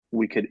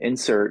we could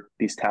insert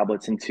these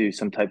tablets into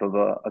some type of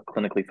a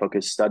clinically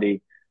focused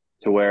study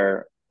to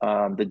where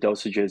the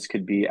dosages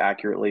could be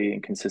accurately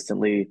and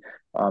consistently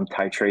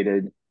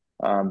titrated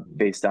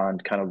based on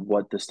kind of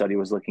what the study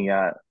was looking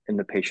at in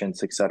the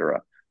patients, et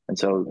cetera. And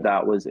so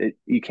that was it.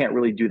 You can't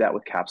really do that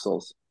with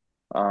capsules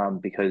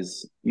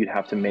because you'd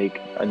have to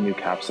make a new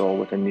capsule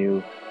with a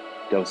new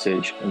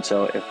dosage. And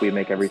so if we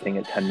make everything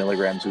at 10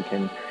 milligrams, we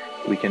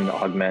can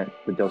augment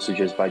the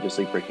dosages by just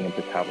like breaking up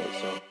the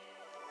tablets. So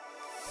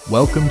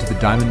welcome to the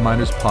Diamond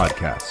Miners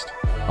Podcast,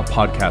 a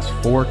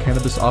podcast for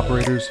cannabis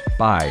operators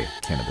by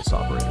cannabis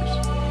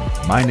operators.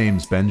 My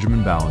name's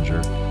Benjamin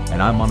Ballinger,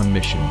 and I'm on a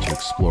mission to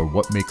explore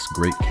what makes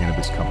great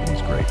cannabis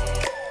companies great.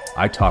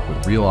 I talk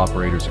with real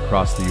operators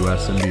across the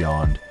US and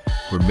beyond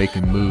who are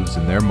making moves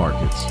in their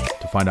markets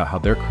to find out how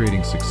they're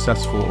creating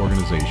successful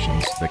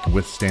organizations that can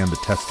withstand the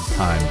test of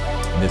time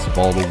in this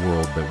volatile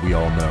world that we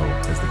all know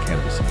as the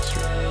cannabis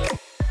industry.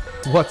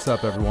 What's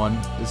up, everyone?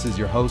 This is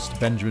your host,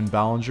 Benjamin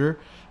Ballinger,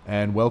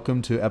 and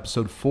welcome to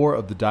episode 4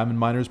 of the Diamond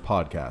Miners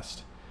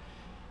Podcast.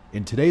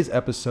 In today's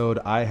episode,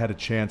 I had a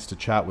chance to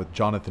chat with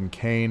Jonathan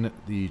Kane,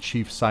 the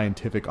Chief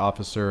Scientific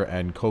Officer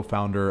and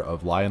co-founder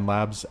of Lion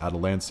Labs out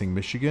of Lansing,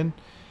 Michigan.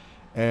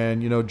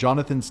 And,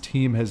 Jonathan's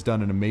team has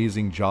done an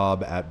amazing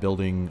job at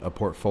building a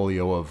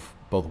portfolio of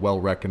both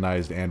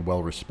well-recognized and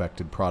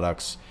well-respected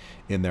products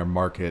in their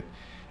market.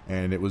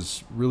 And it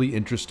was really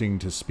interesting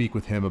to speak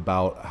with him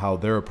about how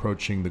they're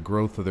approaching the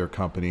growth of their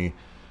company,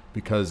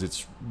 because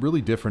it's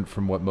really different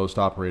from what most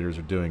operators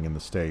are doing in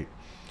the state.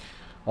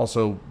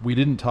 Also, we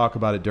didn't talk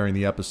about it during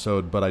the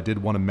episode, but I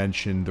did want to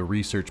mention the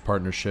research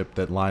partnership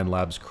that Lion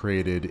Labs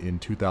created in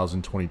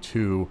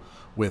 2022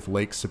 with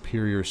Lake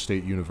Superior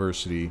State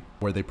University,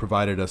 where they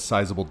provided a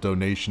sizable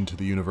donation to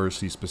the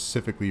university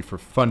specifically for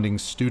funding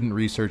student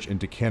research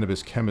into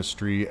cannabis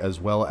chemistry, as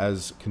well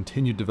as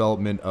continued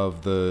development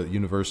of the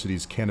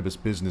university's cannabis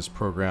business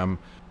program,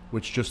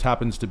 which just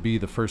happens to be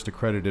the first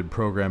accredited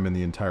program in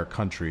the entire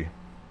country.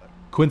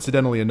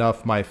 Coincidentally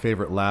enough, my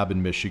favorite lab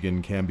in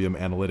Michigan, Cambium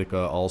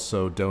Analytica,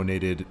 also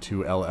donated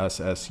to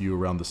LSSU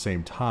around the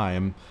same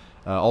time,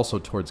 also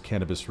towards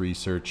cannabis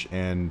research,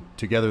 and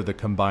together the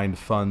combined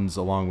funds,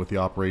 along with the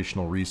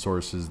operational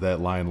resources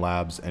that Lion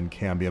Labs and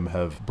Cambium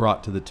have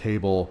brought to the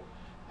table,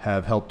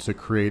 have helped to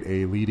create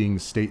a leading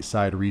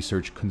stateside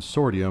research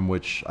consortium,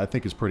 which I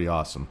think is pretty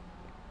awesome.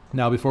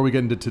 Now, before we get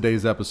into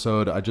today's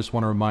episode, I just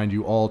want to remind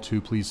you all to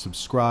please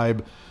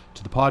subscribe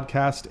to the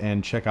podcast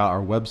and check out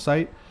our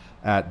website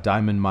at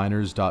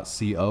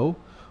diamondminers.co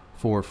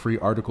for free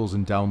articles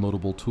and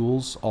downloadable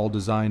tools, all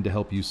designed to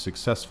help you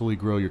successfully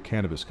grow your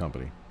cannabis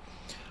company.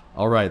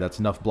 All right, that's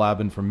enough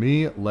blabbing from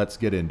me. Let's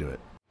get into it.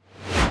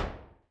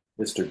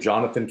 Mr.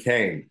 Jonathan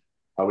Kane,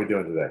 how are we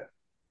doing today?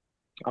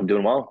 I'm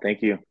doing well.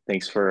 Thank you.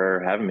 Thanks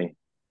for having me.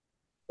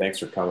 Thanks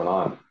for coming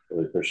on.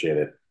 Really appreciate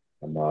it.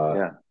 I'm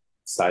Yeah,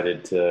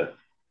 excited to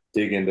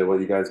dig into what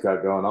you guys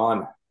got going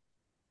on.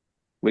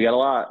 we got a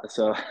lot.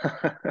 So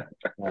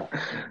Yeah.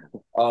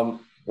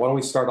 Why don't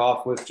we start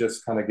off with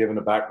just kind of giving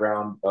a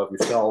background of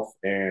yourself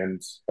and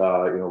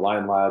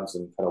Lion Labs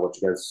and kind of what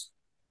you guys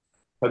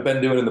have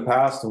been doing in the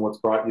past and what's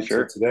brought you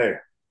sure. to today.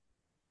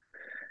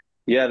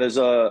 Yeah, there's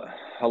a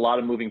lot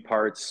of moving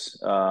parts,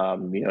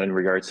 in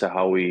regards to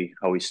how we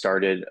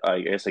started.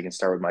 I guess I can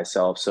start with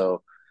myself.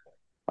 So,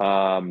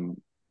 um,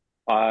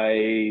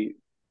 I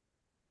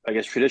I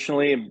guess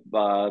traditionally,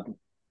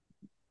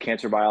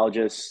 cancer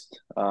biologist,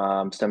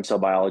 stem cell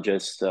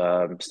biologist,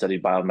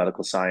 studied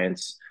biomedical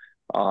science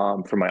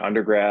for my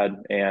undergrad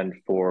and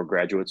for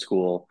graduate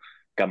school.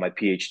 Got my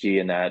PhD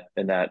in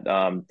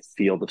that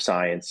field of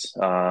science.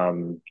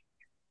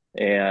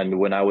 And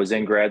when I was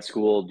in grad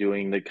school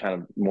doing the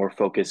kind of more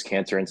focused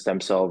cancer and stem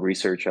cell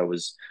research, it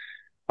was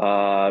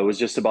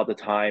just about the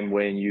time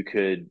when you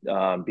could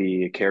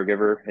be a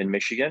caregiver in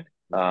Michigan,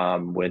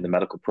 when the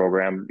medical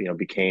program,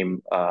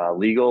 became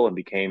legal and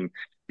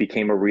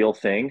became a real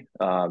thing.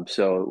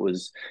 So it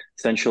was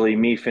essentially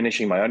me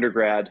finishing my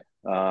undergrad,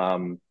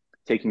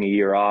 taking a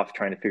year off,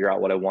 trying to figure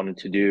out what I wanted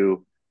to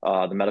do.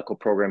 The medical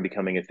program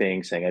becoming a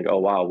thing, saying like, "Oh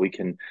wow, we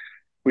can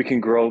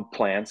grow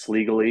plants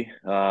legally,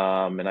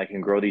 and I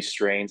can grow these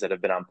strains that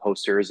have been on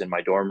posters in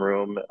my dorm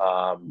room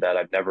that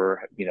I've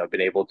never,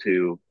 been able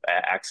to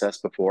access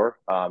before.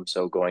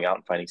 So going out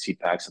and finding seed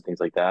packs and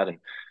things like that, and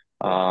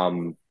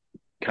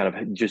kind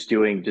of just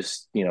doing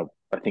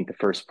I think the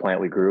first plant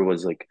we grew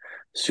was like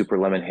super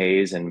lemon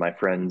haze in my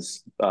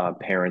friend's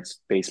parents'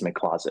 basement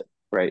closet.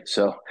 Right.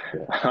 So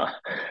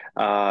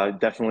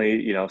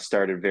definitely,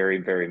 started very,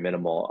 very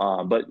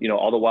minimal. But,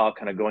 all the while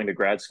kind of going to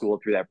grad school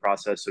through that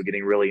process. So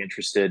getting really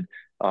interested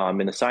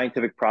in the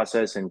scientific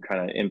process and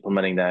kind of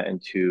implementing that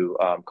into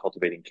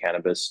cultivating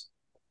cannabis.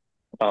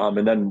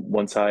 And then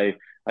once I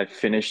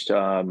finished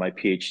my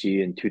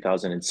PhD in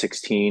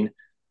 2016,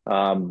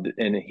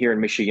 and here in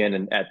Michigan,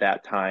 and at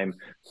that time,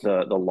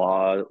 the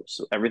law,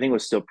 so everything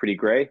was still pretty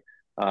gray.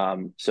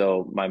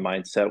 So my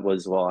mindset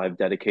was, well, I've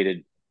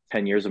dedicated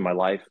 10 years of my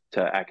life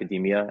to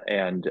academia,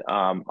 and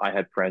I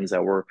had friends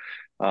that were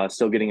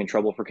still getting in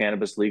trouble for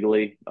cannabis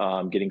legally,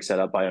 getting set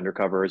up by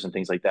undercovers and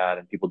things like that,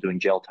 and people doing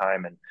jail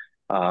time.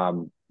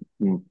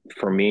 And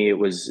for me, it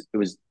was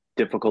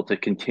difficult to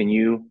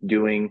continue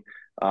doing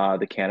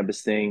the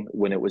cannabis thing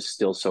when it was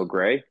still so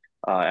gray.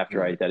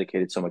 After I Mhm.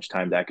 dedicated so much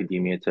time to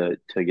academia to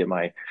get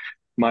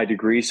my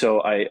degree.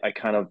 So I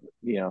kind of,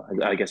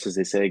 I guess as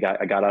they say,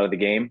 I got out of the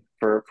game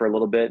for a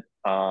little bit.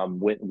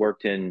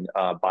 Worked in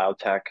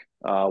biotech.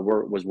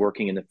 Was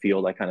working in the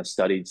field. I kind of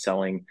studied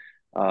selling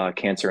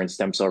cancer and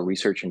stem cell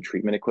research and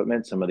treatment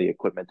equipment. Some of the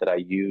equipment that I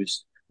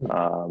used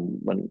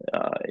when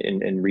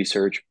in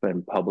research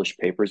and published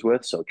papers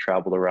with. So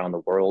traveled around the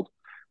world.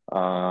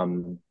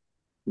 Um,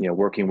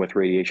 Working with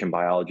radiation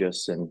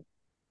biologists and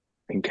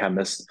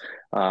chemists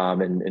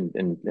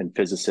and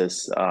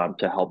physicists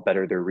to help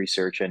better their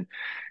research. And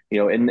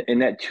in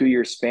that 2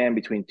 year span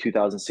between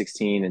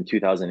 2016 and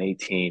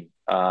 2018,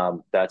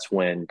 that's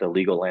when the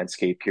legal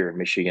landscape here in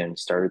Michigan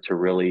started to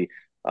really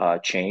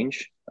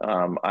change.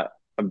 I'm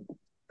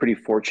pretty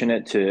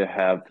fortunate to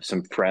have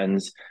some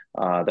friends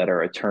that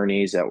are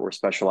attorneys that were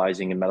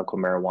specializing in medical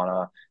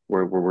marijuana,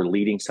 where we're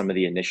leading some of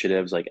the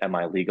initiatives like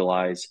MI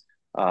Legalize.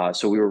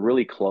 So we were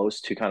really close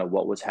to kind of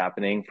what was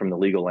happening from the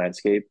legal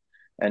landscape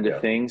end of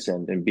Yeah. things,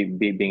 and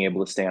being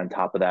able to stay on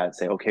top of that and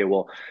say, okay,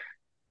 well,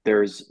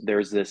 there's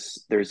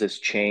this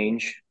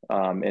change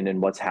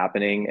in what's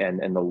happening,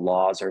 and the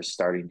laws are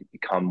starting to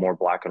become more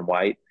black and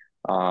white,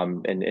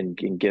 and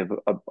can give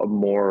a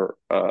more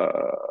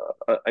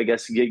I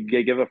guess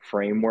give a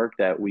framework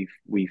that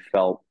we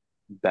felt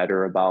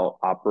better about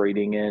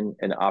operating in,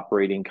 and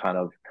operating kind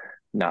of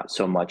not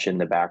so much in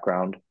the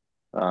background,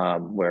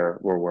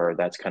 where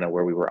that's kind of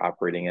where we were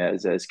operating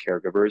as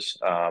caregivers.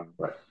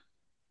 Right.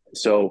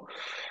 So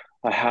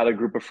I had a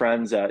group of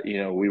friends that,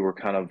 we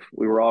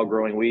were all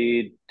growing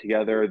weed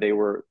together.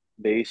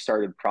 They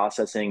started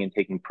processing and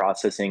taking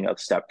processing a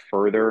step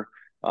further,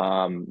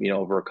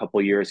 over a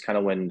couple of years, kind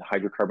of when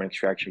hydrocarbon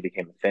extraction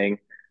became a thing.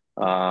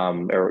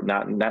 Or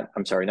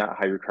I'm sorry, not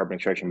hydrocarbon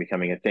extraction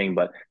becoming a thing,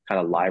 but kind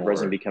of live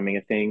resin More. becoming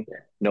a thing. Yeah.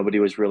 Nobody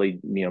was really,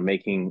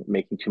 making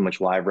too much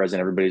live resin.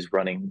 Everybody's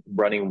running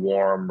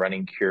warm,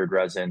 running cured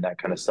resin, that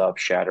kind of stuff.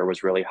 Shatter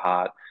was really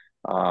hot.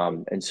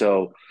 And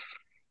so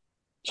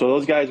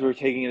those guys were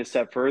taking it a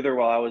step further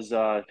while I was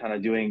kind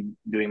of doing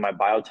my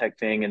biotech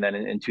thing. And then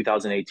in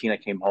 2018, I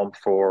came home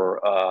for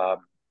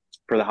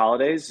the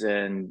holidays,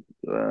 and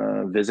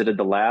visited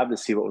the lab to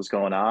see what was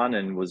going on,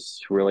 and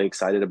was really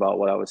excited about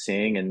what I was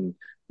seeing. And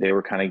they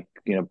were kind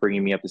of,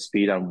 bringing me up to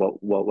speed on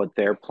what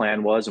their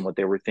plan was and what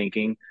they were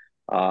thinking.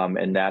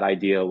 And that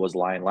idea was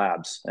Lion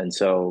Labs. And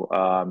so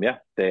yeah,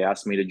 they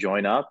asked me to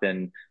join up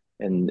and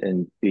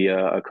be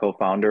a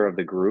co-founder of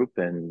the group.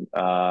 And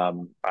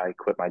I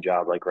quit my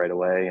job like right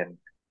away, and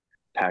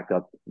packed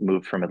up,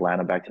 moved from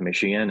Atlanta back to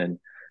Michigan, and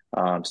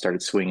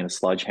started swinging a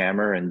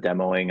sledgehammer and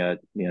demoing a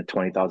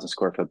 20,000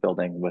 square foot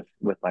building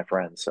with my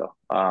friends. So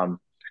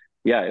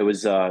yeah, it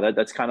was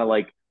that's kind of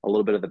like a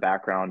little bit of the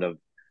background of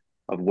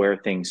where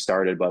things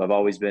started. But I've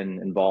always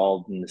been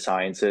involved in the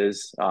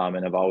sciences,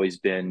 and I've always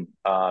been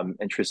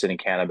interested in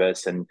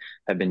cannabis, and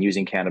have been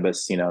using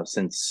cannabis,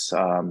 since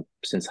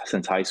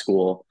high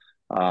school.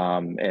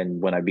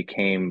 And when I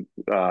became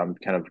kind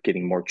of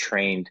getting more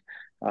trained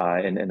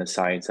in the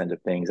science end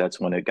of things, that's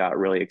when it got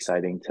really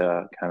exciting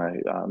to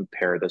kind of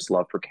pair this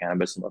love for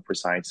cannabis and love for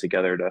science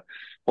together, to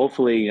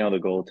hopefully, the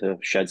goal to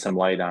shed some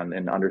light on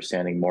and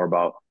understanding more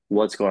about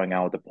what's going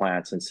on with the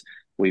plant, since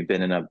we've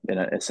been in a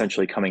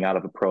essentially coming out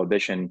of a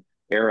prohibition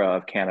era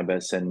of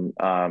cannabis. And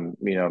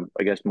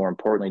I guess more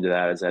importantly to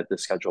that is that the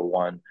Schedule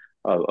One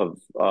of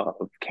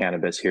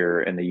cannabis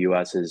here in the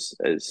U.S. is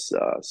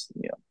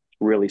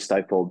really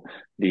stifled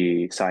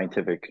the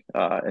scientific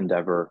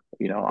endeavor,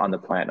 on the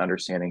plant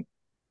understanding.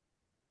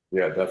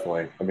 Yeah,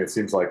 definitely. I mean, it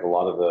seems like a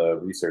lot of the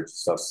research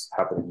stuff's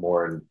happening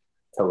more in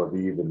Tel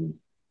Aviv and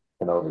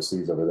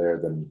overseas over there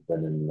than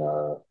in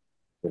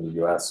the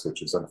U.S.,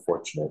 which is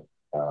unfortunate.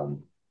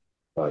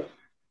 But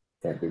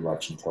can't do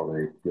much until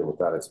they deal with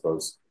that, I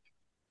suppose.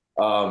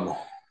 Um,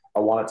 I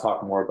want to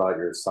talk more about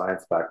your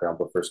science background,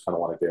 but first, kind of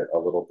want to get a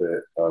little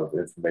bit of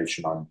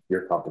information on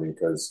your company,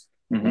 because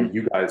I mean, Hmm.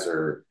 you guys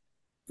are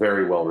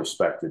very well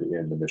respected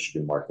in the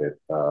Michigan market.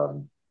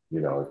 Thank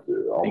you.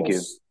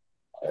 Almost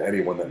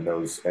anyone that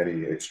knows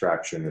any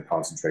extraction or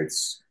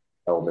concentrates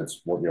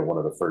elements, one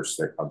of the first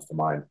that comes to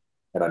mind.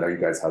 And I know you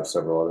guys have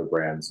several other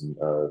brands and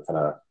kind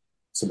of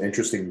some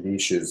interesting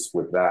niches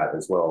with that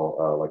as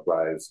well, like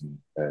Rise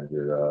and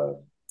your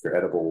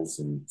edibles.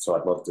 And so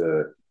I'd love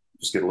to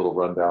just get a little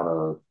rundown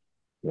of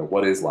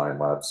what is Lion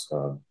Labs,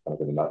 kind of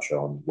in a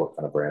nutshell, and what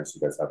kind of brands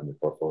you guys have in your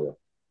portfolio.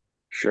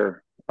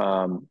 Sure.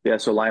 Yeah.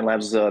 So Lion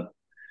Labs is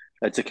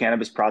it's a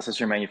cannabis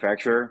processor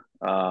manufacturer.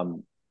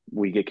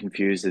 We get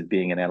confused as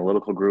being an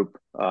analytical group,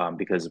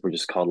 because we're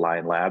just called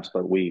Lion Labs,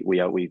 but we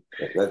felt like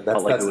it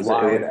That's was it was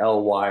Lion,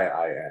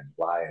 Lyin,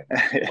 Lion,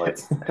 like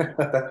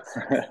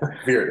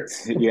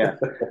Fearless. yeah,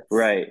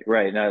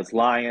 right. No, it's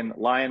lion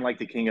like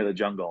the king of the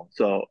jungle.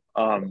 So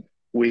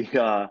we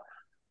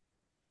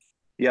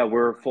Yeah,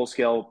 we're a full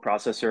scale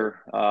processor.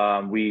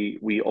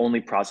 We only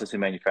process and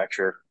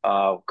manufacture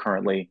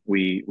currently.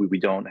 We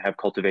don't have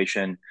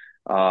cultivation.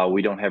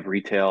 We don't have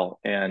retail.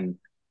 And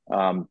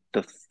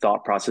the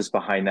thought process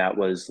behind that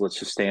was let's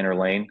just stay in our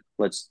lane.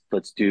 Let's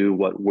do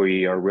what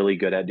we are really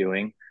good at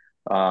doing,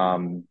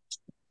 um,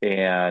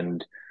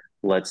 and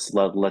let's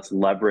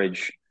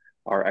leverage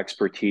our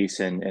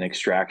expertise in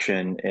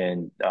extraction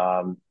and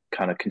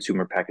kind of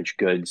consumer packaged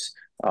goods,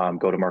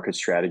 go to market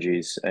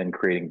strategies, and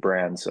creating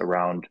brands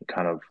around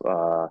kind of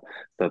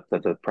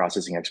the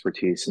processing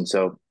expertise. And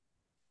so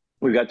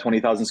we've got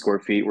 20,000 square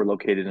feet. We're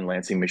located in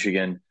Lansing,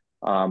 Michigan,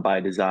 by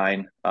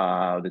design.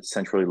 That's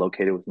centrally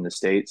located within the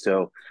state,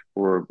 so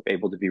we're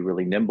able to be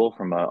really nimble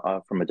from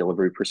a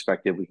delivery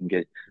perspective. We can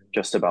get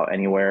just about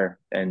anywhere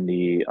in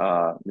the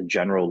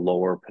general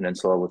Lower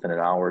Peninsula within an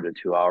hour to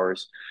 2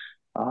 hours.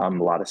 A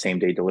lot of same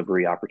day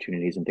delivery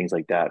opportunities and things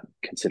like that,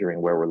 considering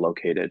where we're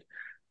located.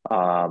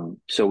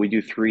 So we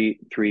do three,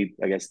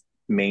 I guess,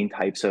 main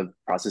types of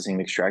processing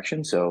and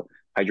extraction. So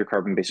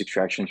hydrocarbon-based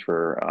extractions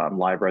for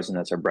live resin,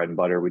 that's our bread and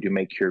butter. We do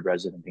make cured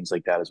resin and things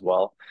like that as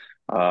well.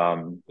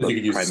 Because you But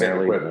could use the same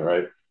primarily equipment,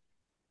 right?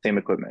 same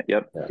equipment.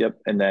 Yep, Yeah. yep.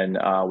 And then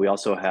we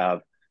also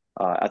have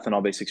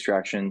ethanol-based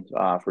extraction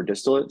for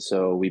distillate.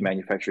 So we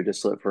manufacture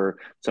distillate for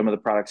some of the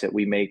products that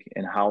we make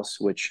in-house,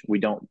 which we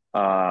don't.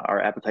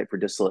 Our appetite for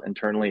distillate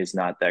internally is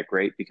not that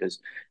great because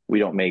we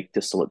don't make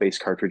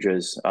distillate-based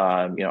cartridges.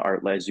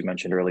 As you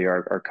mentioned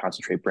earlier, our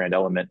concentrate brand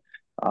Element,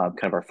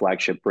 kind of our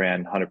flagship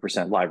brand,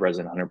 100% live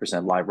resin,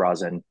 100% live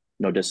rosin,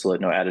 no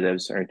distillate, no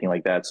additives, or anything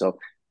like that. So,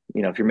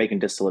 if you're making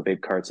distillate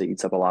vape carts, it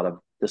eats up a lot of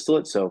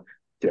distillate. So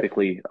Yeah.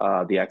 typically,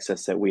 the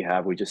excess that we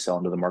have, we just sell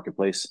into the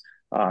marketplace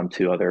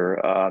to other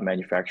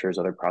manufacturers,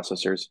 other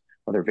processors,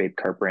 other vape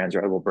cart brands or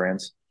edible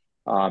brands.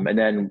 And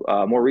then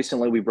more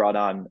recently, we brought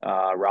on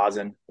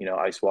rosin,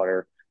 ice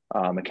water,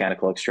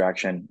 mechanical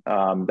extraction.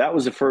 That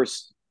was the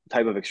first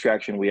type of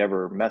extraction we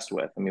ever messed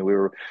with. I mean, we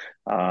were,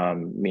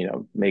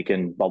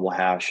 making bubble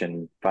hash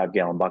in 5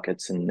 gallon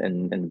buckets in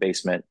the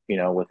basement,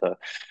 with a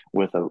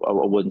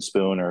wooden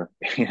spoon or,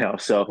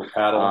 so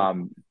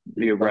Paddle,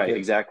 you're right, bucket.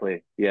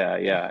 exactly. Yeah,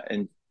 yeah.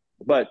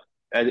 But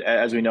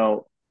as we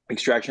know,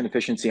 extraction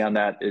efficiency on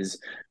that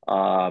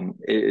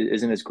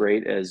isn't as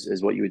great as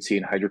what you would see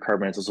in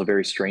hydrocarbon. It's also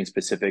very strain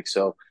specific,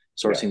 so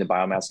Yeah. sourcing the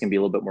biomass can be a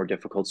little bit more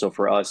difficult. So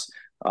for us,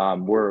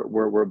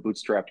 we're a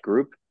bootstrapped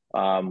group.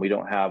 We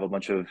don't have a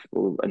bunch of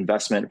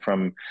investment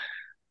from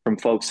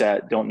folks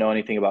that don't know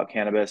anything about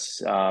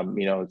cannabis.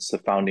 It's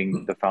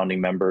the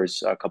founding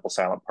members, a couple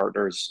silent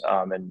partners,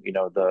 and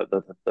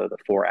the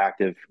four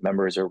active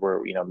members are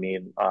where me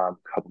and a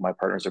couple of my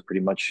partners are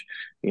pretty much,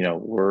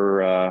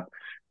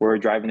 we're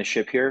driving the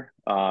ship here,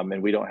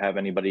 and we don't have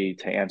anybody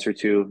to answer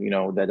to,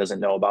 that doesn't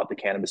know about the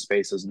cannabis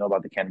space, doesn't know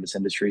about the cannabis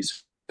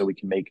industries, so we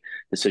can make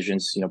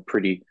decisions,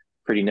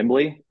 pretty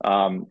nimbly.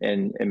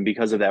 And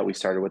because of that, we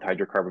started with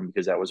hydrocarbon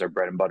because that was our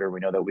bread and butter. We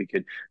know that we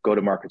could go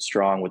to market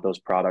strong with those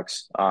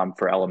products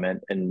for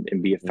Element and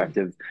be Mm.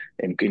 effective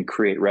and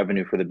create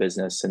revenue for the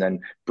business, and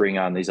then bring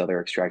on these other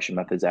extraction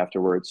methods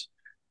afterwards.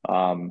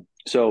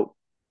 So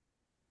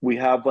we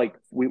have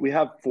we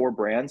have four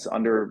brands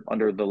under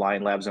the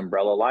Lion Labs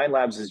umbrella. Lion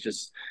Labs is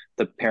just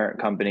the parent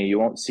company. You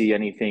won't see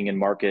anything in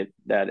market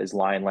that is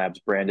Lion Labs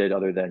branded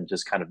other than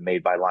just kind of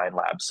made by Lion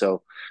Labs.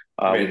 So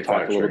we've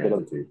talked a little Manufacturing bit of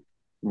entity.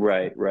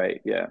 right,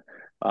 right, yeah,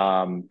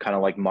 kind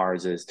of like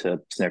Mars is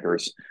to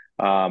Snickers.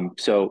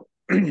 So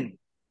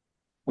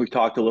we've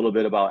talked a little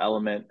bit about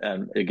Element,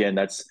 and again,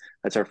 that's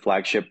our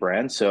flagship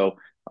brand. So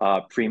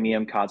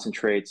premium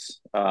concentrates.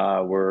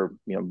 We're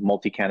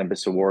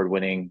multi-cannabis award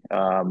winning.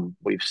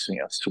 We've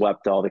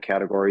swept all the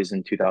categories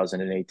in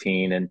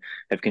 2018 and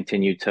have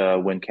continued to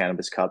win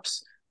cannabis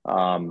cups.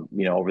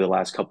 Over the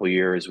last couple of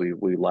years,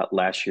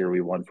 last year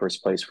we won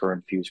first place for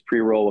infused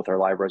pre-roll with our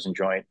live resin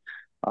joint.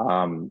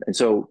 And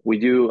so we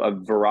do a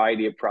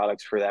variety of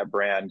products for that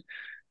brand.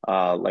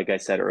 Like I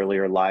said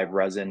earlier, live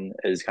resin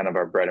is kind of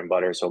our bread and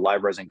butter. So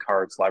live resin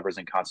carts, live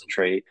resin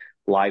concentrate,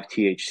 live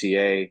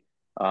THCA.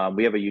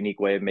 We have a unique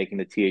way of making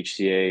the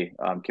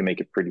THCA, can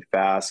make it pretty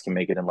fast, can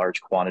make it in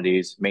large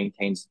quantities,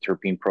 maintains the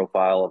terpene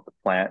profile of the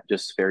plant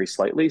just very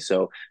slightly.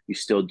 So you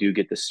still do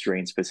get the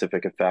strain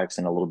specific effects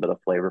and a little bit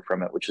of flavor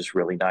from it, which is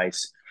really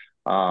nice.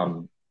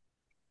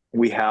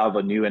 We have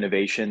a new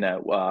innovation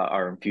that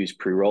our infused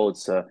pre-roll.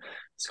 It's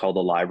called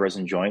a live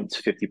resin joint.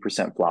 It's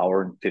 50%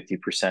 flower and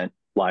 50%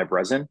 live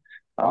resin.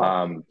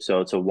 Wow, So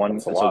that's a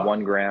it's a lot.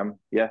 1 gram.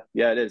 Yeah,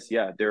 yeah, it is.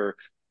 Yeah, they're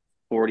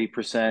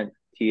 40%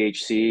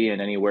 THC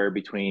and anywhere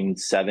between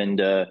 7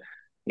 to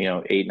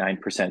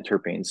 8-9%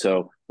 terpene.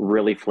 So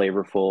really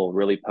flavorful,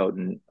 really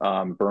potent.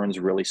 Burns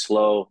really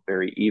slow,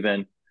 very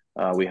even.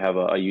 We have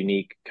a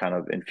unique kind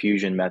of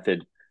infusion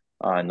method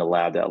in the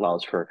lab that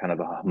allows for kind of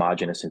a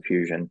homogeneous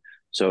infusion,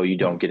 so you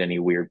don't Hmm. get any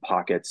weird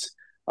pockets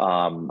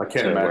I can't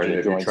to where imagine the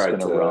if you joint's tried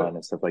going to to run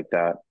and stuff like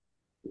that.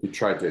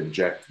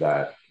 inject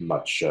that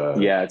much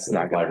Yeah, it's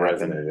not going live to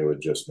resin happen. in, it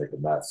would just make a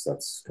mess.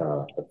 That's kind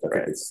of, I think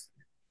Right. it's,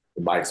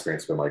 in my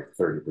experience, been like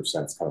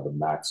 30% is kind of the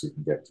max you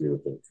can get to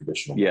with the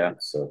traditional Yeah.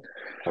 methods. So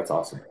that's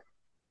awesome.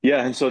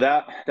 Yeah, and so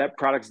that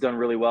product's done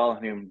really well. I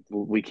mean,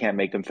 we can't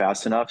make them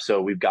fast enough, so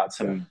we've got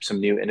Yeah. some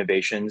new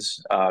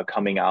innovations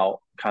coming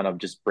out, kind of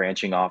just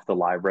branching off the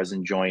live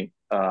resin joint,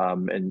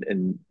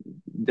 and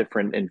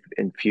different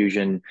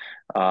infusion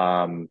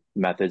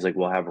methods. Like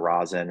we'll have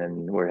rosin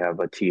and we'll have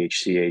a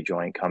THCA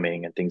joint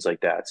coming and things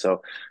like that.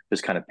 So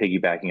just kind of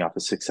piggybacking off the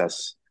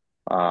success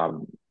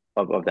um,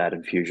 of that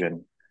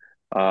infusion.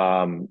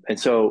 And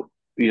so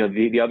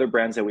the other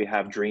brands that we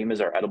have, Dream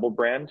is our edible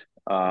brand.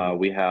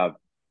 We have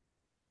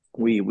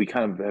we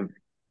kind of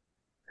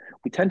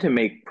we tend to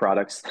make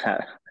products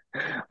that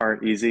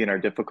aren't easy and are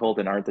difficult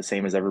and aren't the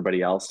same as everybody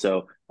else.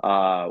 So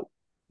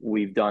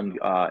we've done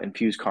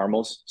infused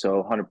caramels,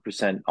 so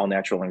 100% all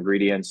natural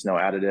ingredients, no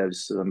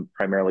additives,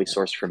 primarily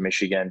sourced from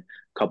Michigan.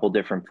 A couple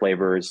different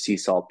flavors: sea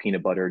salt,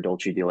 peanut butter,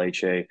 dulce de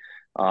leche.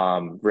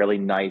 Really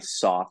nice,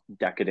 soft,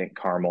 decadent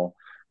caramel.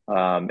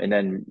 And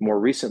then more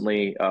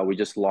recently, we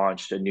just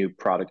launched a new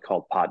product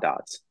called Pot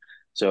Dots.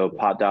 So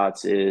Pot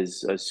Dots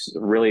is a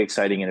really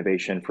exciting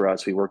innovation for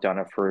us. We worked on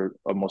it for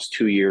almost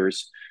 2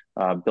 years,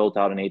 built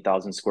out an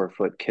 8,000 square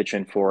foot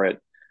kitchen for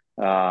it.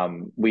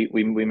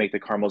 We make the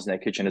caramels in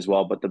that kitchen as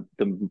well, but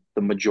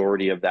the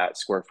majority of that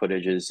square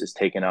footage is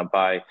taken up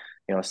by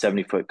a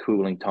 70-foot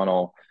cooling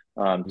tunnel,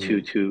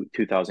 Mm.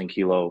 2,000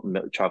 kilo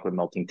chocolate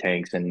melting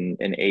tanks, and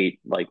eight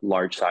like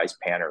large size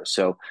panners.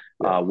 So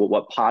Yeah.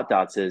 what Pot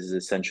Dots is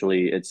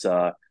essentially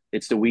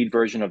it's the weed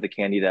version of the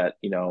candy that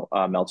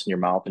melts in your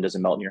mouth and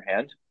doesn't melt in your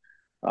hand.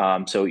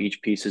 So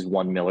each piece is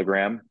 1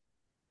 milligram.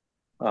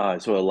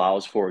 So it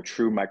allows for a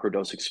true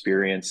microdose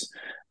experience.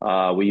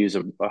 We use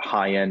a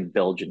high-end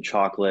Belgian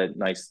chocolate,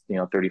 nice,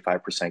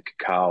 35%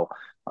 cacao,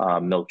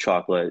 milk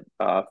chocolate,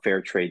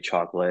 fair trade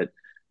chocolate.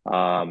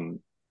 Um,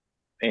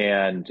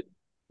 and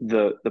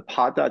the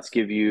pot dots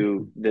give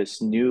you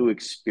this new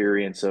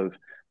experience of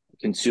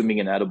consuming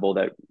an edible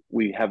that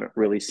we haven't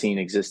really seen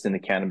exist in the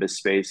cannabis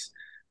space.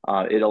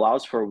 It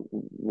allows for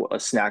a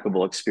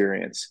snackable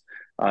experience.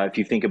 If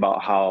you think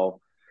about how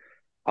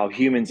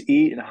humans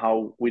eat and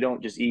how we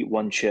don't just eat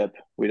one chip,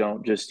 we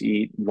don't just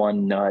eat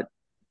one nut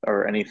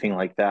or anything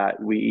like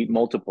that. We eat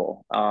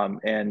multiple.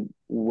 And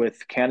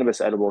with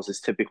cannabis edibles,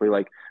 it's typically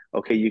like,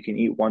 okay, you can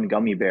eat one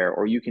gummy bear,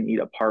 or you can eat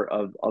a part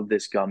of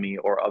this gummy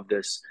or of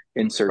this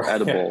insert Yeah, a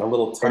edible,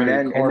 little and tiny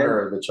then corner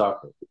of the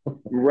chocolate.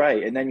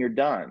 right, and then you're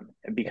done.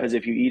 Yeah. Because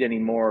if you eat any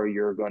more,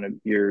 you're gonna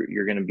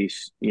be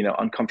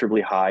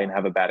uncomfortably high and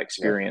have a bad Yeah.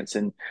 experience.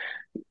 And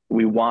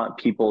we want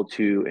people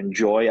to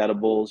enjoy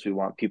edibles. We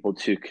want people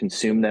to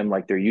consume them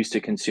like they're used to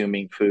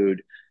consuming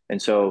food.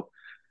 And so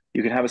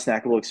you can have a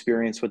snackable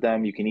experience with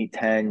them. You can eat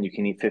 10, you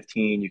can eat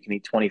 15, you can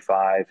eat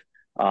 25.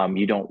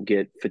 You don't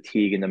get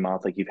fatigue in the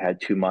mouth like you've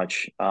had too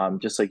much.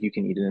 Just like you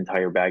can eat an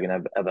entire bag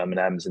of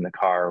M&Ms in the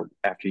car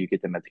after you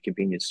get them at the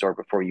convenience store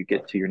before you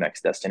get to your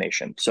next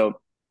destination. So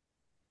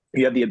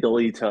you have the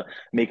ability to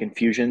make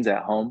infusions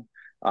at home.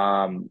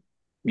 Um,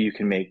 you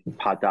can make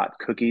pot dot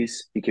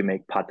cookies. You can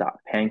make pot dot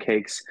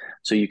pancakes.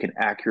 So you can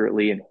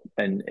accurately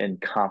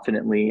and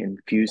confidently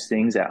infuse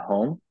things at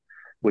home,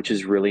 which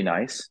is really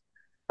nice.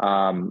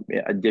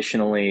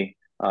 Additionally,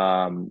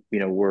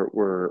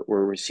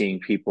 we're seeing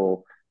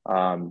people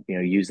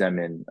use them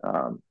in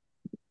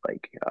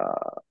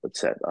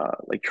what's that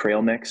like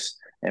trail mix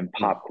and Mm.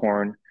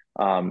 popcorn.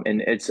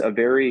 And it's a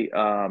very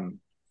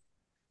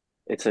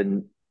it's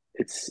a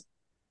it's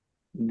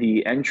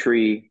the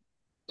entry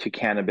to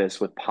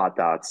cannabis with pot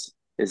dots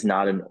is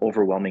not an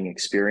overwhelming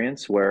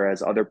experience,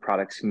 whereas other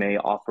products may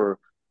offer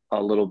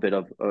a little bit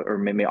of, or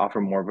may offer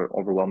more of an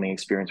overwhelming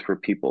experience for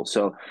people.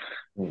 So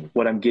Mm.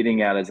 what I'm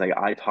getting at is like,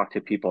 I talk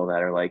to people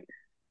that are like,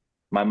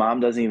 my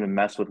mom doesn't even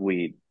mess with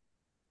weed,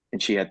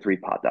 and she had 3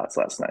 pot dots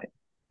last night.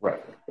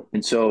 Right.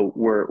 And so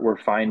we're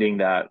finding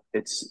that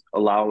it's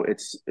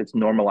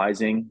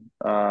normalizing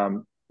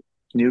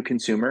new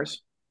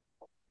consumers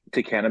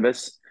to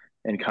cannabis,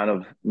 and kind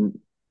of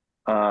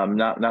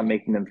not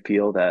making them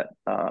feel that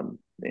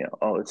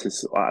oh, it's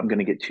just I'm going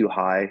to get too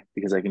high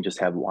because I can just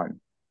have one.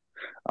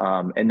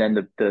 And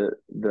then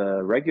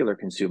the regular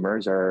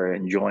consumers are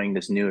enjoying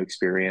this new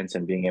experience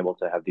and being able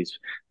to have these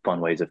fun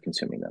ways of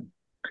consuming them.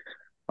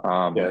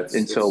 Yeah, And so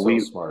it's so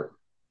smart.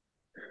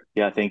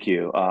 yeah, thank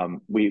you.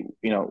 We,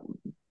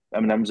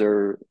 M&Ms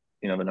are,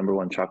 the number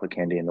one chocolate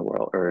candy in the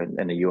world, or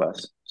in the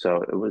U.S.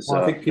 So it was,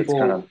 Well, I think it's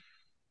kind of,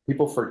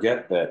 people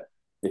forget that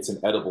it's an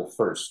edible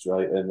first,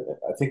 right? And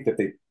I think that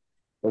they,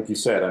 like you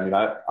said, I mean,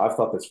 I've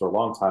thought this for a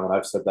long time, and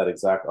I've said that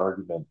exact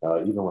argument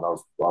even when I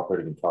was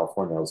operating in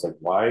California. I was like,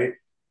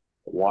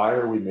 why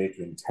are we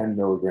making 10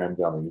 milligram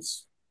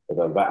gummies,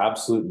 the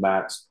absolute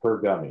max per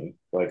gummy?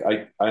 Like,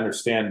 I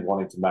understand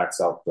wanting to max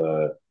out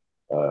the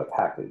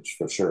package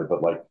for sure,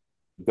 but like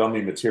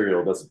gummy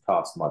material doesn't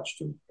cost much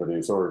to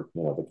produce, or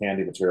the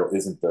candy material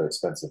isn't the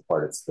expensive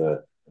part. It's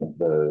the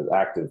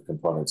active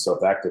component. So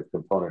if the active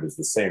component is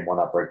the same, why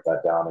not break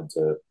that down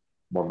into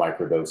more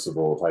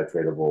microdosable,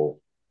 titratable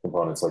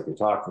components like you're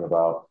talking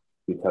about?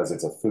 Because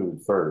it's a food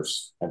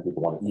first and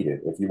people want to eat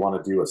it. If you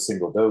want to do a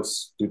single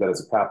dose, do that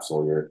as a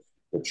capsule. You're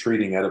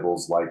treating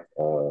edibles like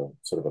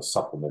sort of a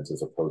supplement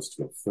as opposed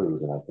to a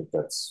food. And I think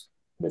that's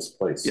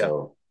misplaced. Yeah.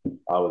 So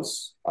I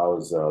was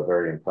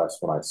very impressed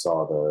when I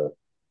saw the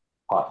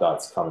hot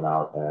dots coming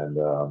out, and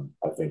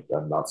I think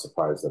I'm not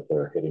surprised that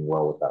they're hitting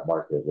well with that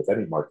market, with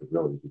any market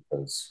really,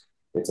 because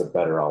it's a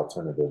better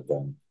alternative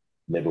than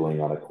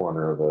nibbling on a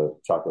corner of a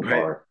chocolate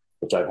Right. bar,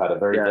 which I've had a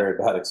very, Yeah. very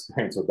bad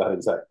experience with that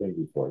exact thing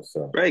before.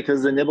 So Right.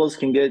 Because the nibbles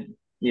can get,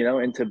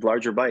 into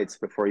larger bites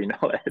before you know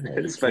yeah,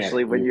 it,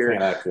 especially when you you're,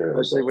 can't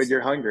accurately especially when dose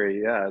you're them.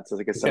 hungry. Yeah. It's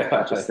like a Yeah,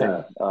 subconscious thing.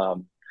 yeah,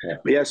 yeah.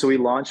 But yeah, so we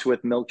launched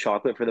with milk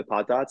chocolate for the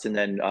pot dots, and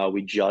then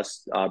we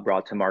just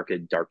brought to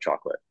market dark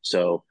chocolate.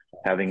 So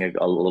having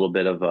a little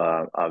bit of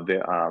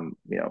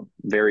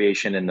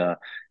variation in the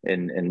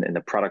in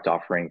the product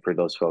offering for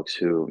those folks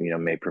who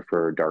may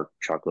prefer dark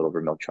chocolate over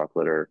milk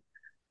chocolate, or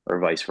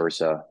vice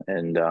versa.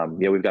 And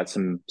yeah, we've got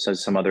some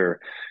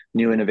other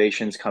new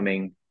innovations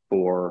coming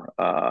for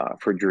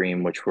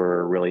Dream, which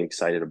we're really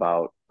excited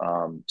about.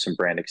 Some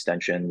brand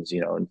extensions,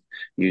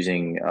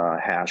 using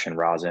hash and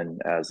rosin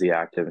as the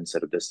active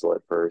instead of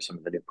distillate for some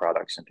of the new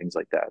products and things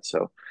like that.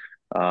 So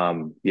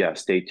yeah,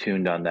 stay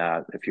tuned on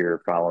that if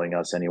you're following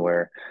us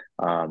anywhere.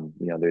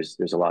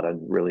 There's a lot of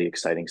really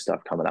exciting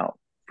stuff coming out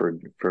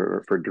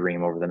for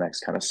Dream over the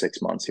next kind of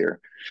 6 months here.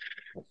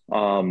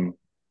 Um,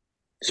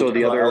 We so talked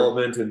the about other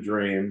Element and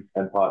Dream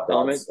and Pot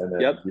Element, Dots,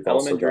 and yep, then you've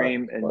also Element got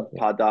Dream and what? Yeah.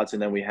 Pod Dots,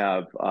 and then we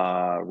have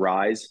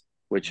Rise,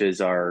 which is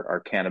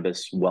our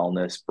cannabis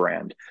wellness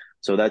brand.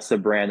 So that's the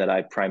brand that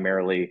I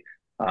primarily,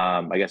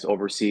 I guess,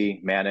 oversee,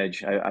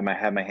 manage. I might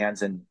have my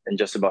hands in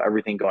just about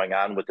everything going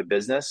on with the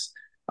business,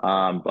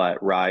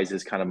 but Rise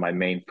is kind of my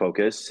main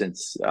focus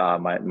since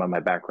my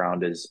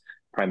background is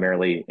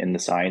primarily in the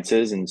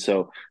sciences, and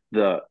so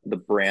the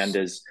brand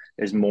is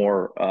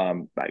more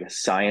I guess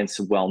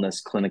science,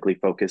 wellness, clinically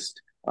focused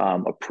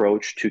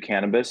approach to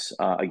cannabis.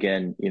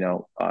 Again,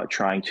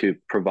 trying to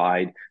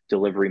provide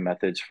delivery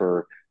methods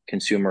for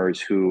consumers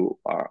who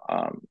are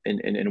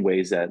in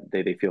ways that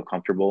they feel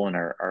comfortable and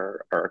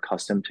are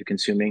accustomed to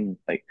consuming.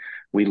 Like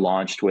we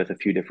launched with a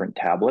few different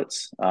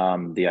tablets.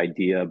 The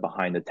idea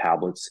behind the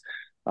tablets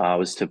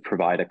was to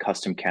provide a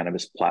custom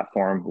cannabis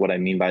platform. What I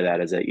mean by that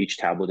is that each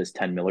tablet is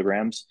 10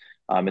 milligrams,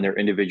 and they're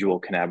individual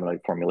cannabinoid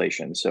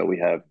formulations. So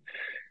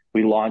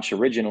we launched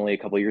originally a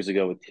couple of years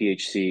ago with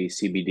THC,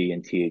 CBD,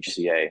 and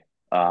THCA.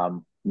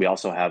 We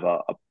also have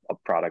a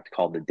product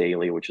called the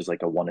Daily, which is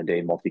like a one a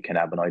day multi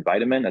cannabinoid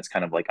vitamin that's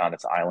kind of like on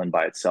its island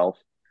by itself.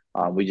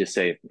 We just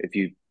say if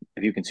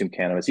you consume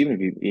cannabis, even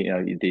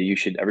if you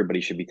should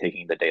everybody should be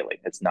taking the Daily.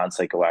 It's non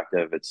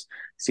psychoactive. It's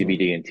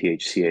CBD and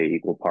THCA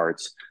equal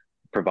parts.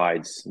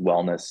 Provides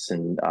wellness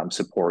and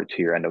support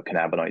to your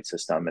endocannabinoid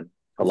system, and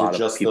a Is it lot of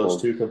just those people.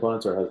 two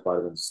components, or has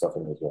vitamins stuff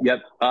in it as well? Yep.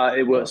 It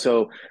Yeah. was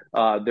so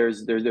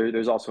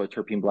there's also a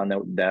terpene blend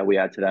that we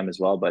add to them as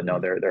well, but no,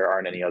 there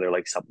aren't any other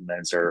like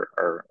supplements or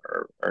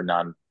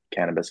non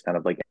cannabis kind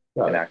of like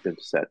Got it.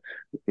 inactives that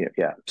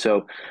yeah.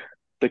 So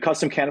the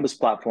custom cannabis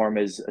platform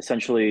is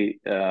essentially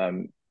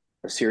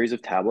a series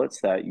of tablets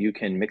that you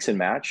can mix and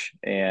match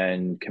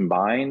and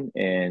combine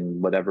in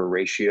whatever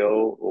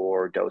ratio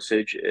or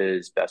dosage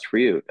is best for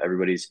you.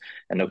 Everybody's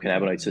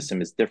endocannabinoid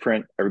system is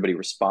different. Everybody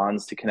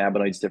responds to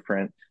cannabinoids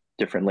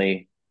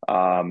differently.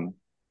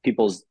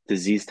 People's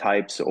disease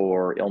types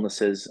or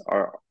illnesses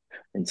are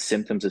and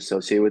symptoms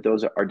associated with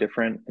those are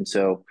different, and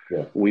so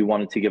Yeah. we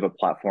wanted to give a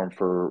platform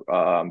for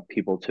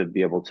people to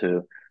be able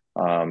to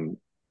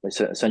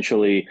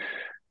essentially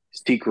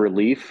seek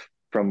relief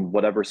from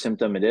whatever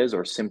symptom it is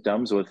or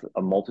symptoms with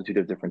a multitude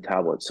of different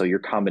tablets. So your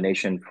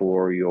combination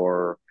for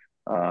your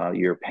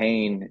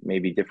pain may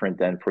be different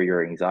than for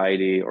your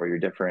anxiety, or your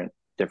different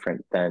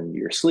than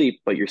your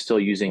sleep, but you're still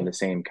using the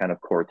same kind of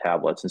core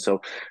tablets. And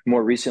so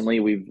more recently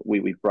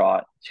we've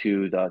brought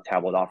to the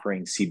tablet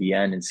offering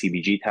CBN and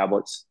CBG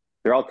tablets.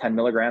 They're all 10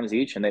 milligrams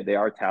each, and they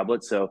are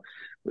tablets. So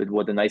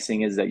what the nice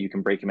thing is that you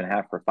can break them in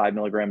half for a 5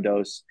 milligram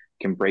dose,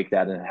 can break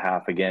that in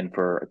half again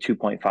for a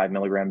 2.5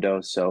 milligram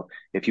dose. So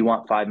if you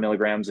want 5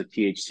 milligrams of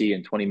THC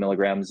and 20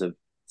 milligrams of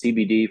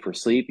CBD for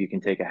sleep, you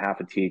can take a half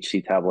a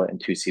THC tablet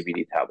and two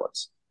CBD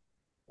tablets.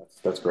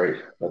 That's great.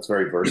 That's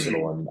very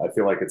versatile, and I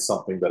feel like it's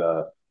something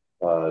that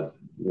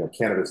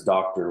cannabis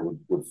doctor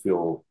would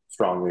feel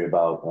strongly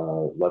about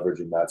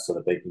leveraging that so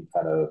that they can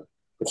kind of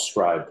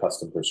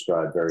custom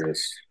prescribe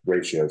various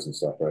ratios and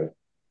stuff, right? Have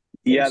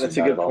you Yeah, seen that's a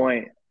that at good all?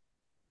 point.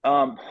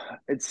 Um,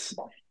 it's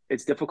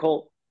it's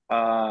difficult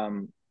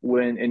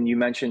when and you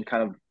mentioned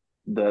kind of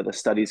the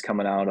studies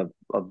coming out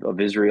of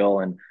Israel,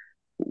 and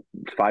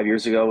 5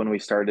 years ago when we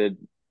started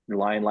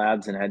Lion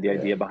Labs and had the Yeah.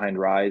 idea behind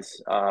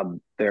Rise,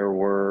 there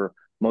were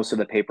most of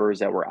the papers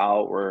that were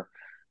out were,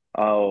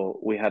 oh,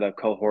 we had a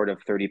cohort of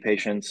 30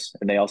 patients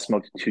and they all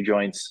smoked two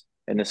joints,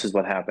 and this is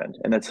what happened.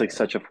 And that's like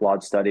such a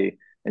flawed study.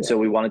 And Yeah. so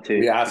we wanted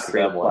We to asked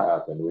create a them what plat.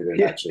 happened. We didn't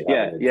Yeah, actually have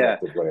yeah, an yeah.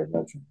 objective way of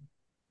mentioning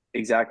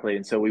Exactly.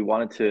 And so we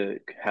wanted to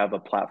have a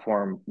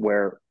platform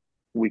where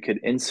we could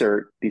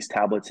insert these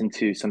tablets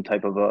into some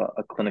type of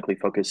a clinically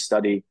focused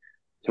study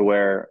to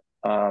where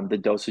the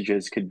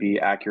dosages could be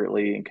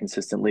accurately and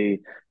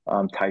consistently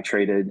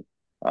titrated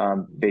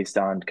based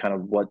on kind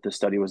of what the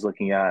study was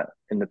looking at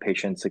in the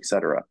patients, et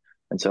cetera.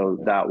 And so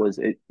that was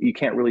it. You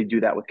can't really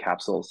do that with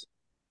capsules,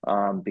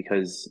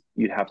 because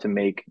you'd have to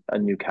make a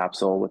new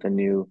capsule with a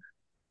new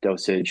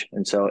dosage.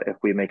 And so if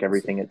we make I see.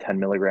 everything at 10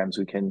 milligrams,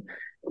 we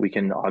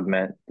can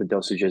augment the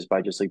dosages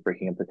by just like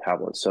breaking up the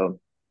tablets. So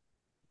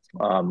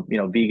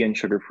vegan,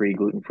 sugar-free,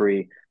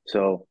 gluten-free.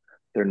 So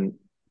their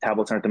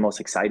tablets aren't the most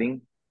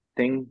exciting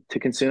thing to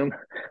consume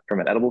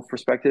from an edible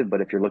perspective, but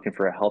if you're looking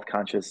for a health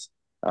conscious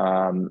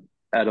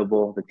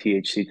edible, the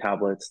THC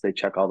tablets, they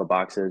check all the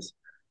boxes.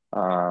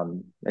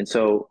 And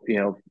so,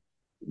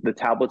 the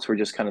tablets were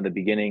just kind of the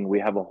beginning. We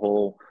have a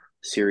whole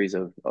series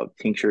of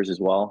tinctures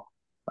as well,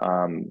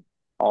 um,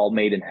 all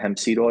made in hemp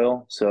seed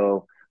oil.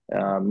 So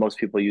most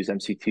people use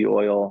MCT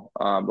oil,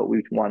 but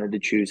we wanted to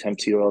choose hemp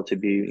seed oil to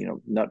be,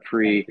 nut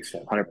free,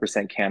 100%.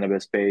 100%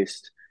 cannabis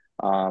based.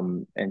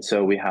 And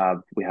so we have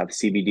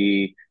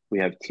CBD, we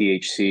have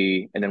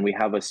THC, and then we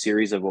have a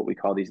series of what we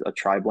call a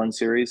tri-blend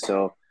series.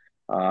 So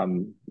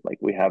like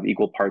we have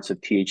equal parts of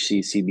THC,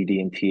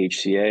 CBD, and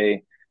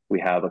THCA. We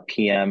have a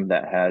PM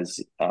that has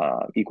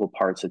equal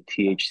parts of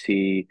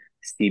THC,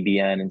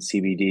 CBN, and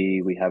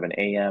CBD. We have an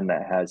AM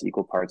that has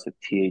equal parts of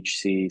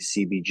THC,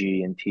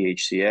 CBG, and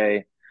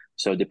THCA.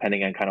 So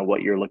depending on kind of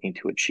what you're looking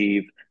to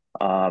achieve,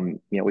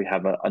 we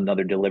have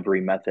another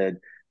delivery method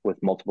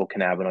with multiple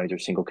cannabinoids or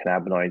single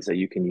cannabinoids that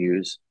you can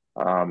use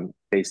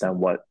based on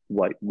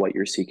what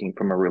you're seeking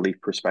from a relief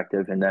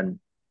perspective. And then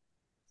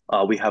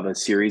we have a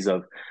series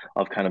of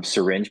kind of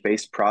syringe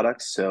based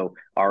products, so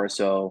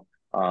RSO,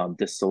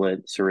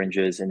 distillate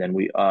syringes, and then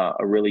we a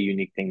really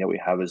unique thing that we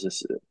have is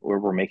this where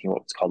we're making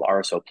what's called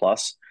RSO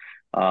plus.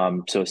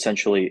 So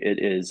essentially, it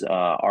is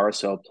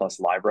RSO plus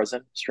live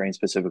resin, strain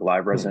specific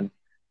live Hmm. resin,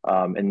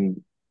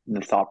 and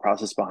the thought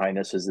process behind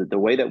this is that the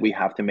way that we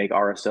have to make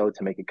RSO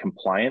to make it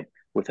compliant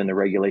within the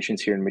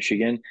regulations here in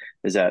Michigan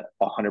is that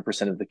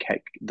 100% of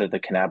the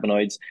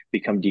cannabinoids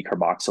become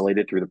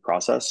decarboxylated through the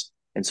process.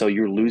 And so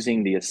you're losing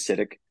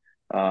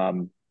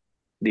um,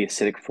 the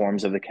acidic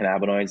forms of the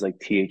cannabinoids like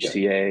Yeah.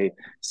 THCA,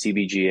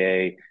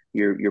 CBGA.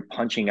 You're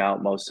punching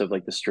out most of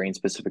like the strain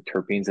specific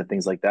terpenes and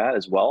things like that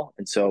as well.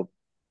 And so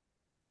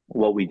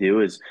what we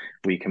do is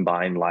we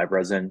combine live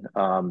resin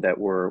that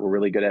we're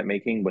really good at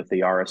making with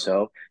the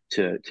RSO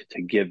to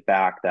give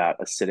back that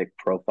acidic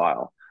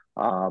profile.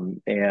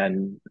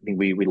 And I think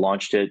we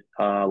launched it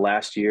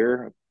last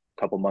year.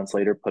 A couple months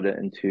later, put it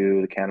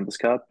into the Cannabis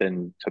Cup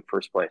and took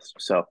first place.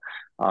 So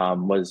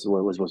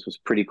was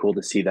pretty cool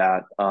to see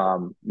that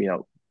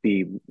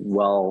be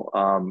well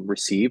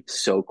received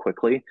so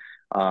quickly.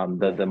 The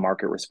Yeah. the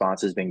market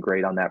response has been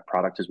great on that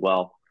product as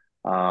well.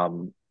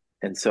 Um,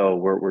 and so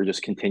we're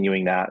just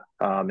continuing that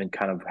and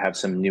kind of have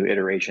some new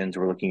iterations.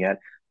 We're looking at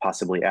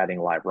possibly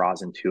adding live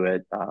rosin to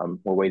it.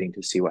 We're waiting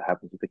to see what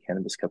happens with the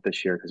Cannabis Cup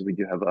this year because we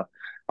do have a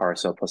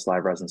RSO plus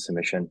live resin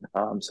submission.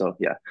 So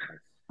yeah,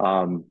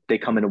 they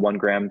come in a 1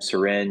 gram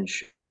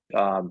syringe.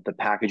 The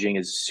packaging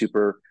is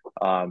super,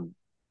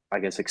 I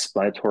guess,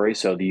 explanatory.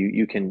 So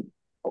you can.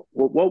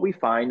 What we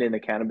find in the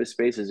cannabis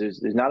space is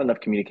there's not enough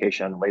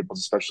communication on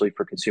labels, especially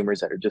for consumers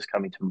that are just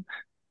coming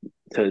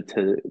to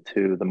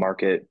the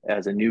market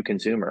as a new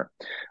consumer.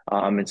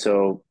 And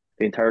so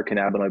the entire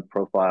cannabinoid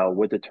profile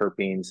with the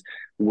terpenes,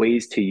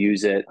 ways to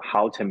use it,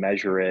 how to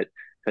measure it,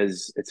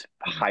 because it's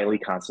Mhm. highly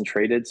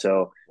concentrated.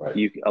 So Right.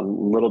 you a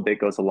little bit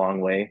goes a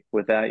long way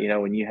with that.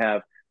 When you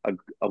have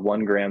a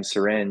 1 gram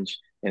syringe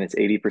and it's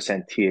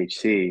 80%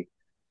 THC,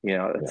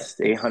 Yeah.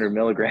 it's 800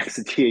 milligrams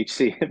of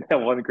THC in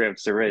that 1 gram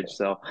syringe. Yeah.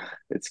 So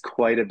it's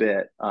quite a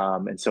bit.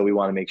 And so we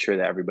want to make sure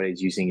that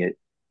everybody's using it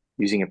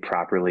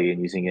properly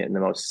and using it in the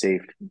most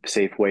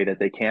safe way that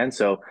they can.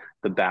 So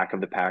the back of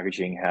the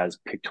packaging has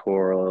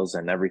pictorials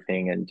and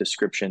everything and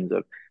descriptions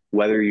of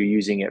whether you're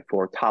using it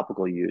for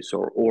topical use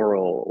or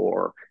oral,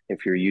 or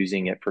if you're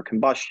using it for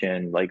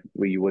combustion, like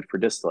you would for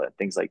distillate,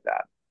 things like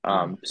that.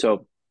 Mm.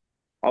 So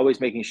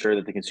always making sure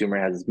that the consumer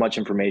has as much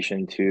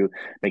information to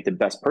make the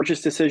best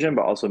purchase decision,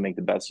 but also make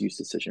the best use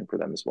decision for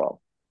them as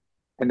well.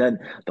 And then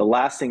the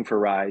last thing for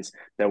Rise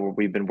that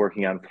we've been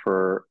working on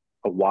for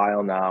a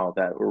while now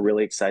that we're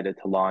really excited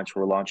to launch,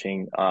 we're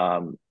launching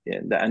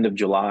in the end of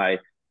July,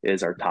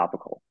 is our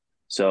topical.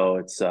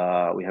 So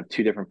we have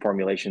two different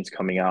formulations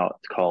coming out.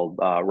 It's called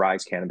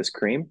Rise Cannabis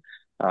Cream.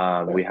 We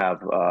Okay.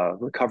 have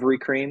Recovery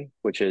Cream,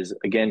 which is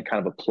again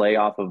kind of a play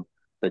off of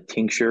the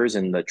tinctures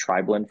and the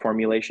tri-blend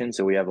formulation.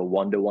 So we have a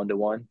 1 to 1 to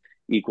 1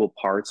 equal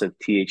parts of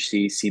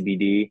THC,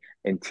 CBD,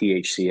 and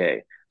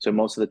THCA. So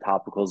most of the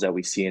topicals that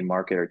we see in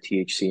market are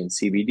THC and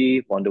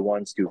CBD. 1 to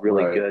 1s do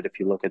really Right. good if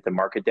you look at the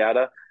market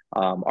data.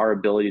 Our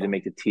ability to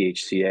make the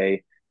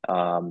THCA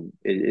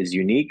is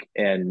unique,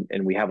 and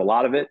we have a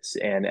lot of it,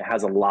 and it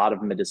has a lot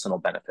of medicinal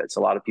benefits. A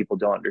lot of people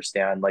don't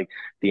understand like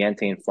the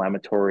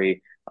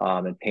anti-inflammatory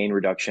and pain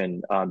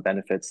reduction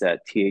benefits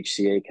that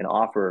THCA can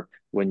offer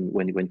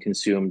when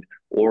consumed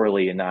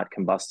orally and not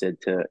combusted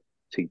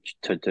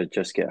to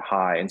just get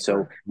high. And so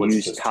Right. Which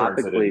used just turns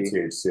it into topically.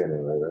 THC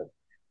anyway, right?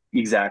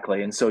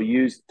 Exactly. And so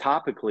used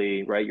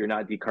topically, right, you're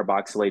not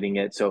decarboxylating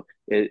it. So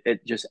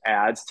it just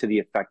adds to the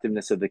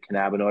effectiveness of the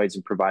cannabinoids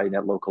and providing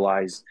that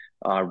localized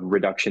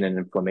reduction in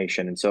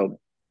inflammation. And so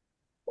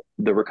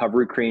The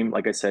recovery cream,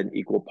 like I said,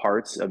 equal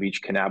parts of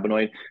each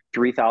cannabinoid,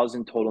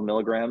 3,000 total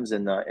milligrams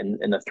in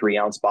the 3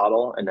 ounce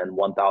bottle, and then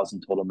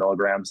 1,000 total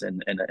milligrams in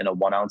a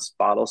 1 ounce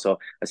bottle. So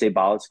I say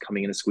bottle, it's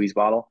coming in a squeeze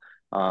bottle.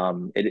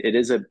 It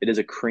is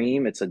a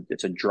cream. It's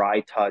a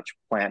dry touch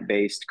plant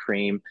based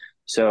cream.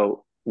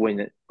 So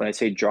when I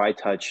say dry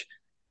touch,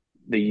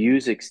 the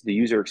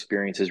user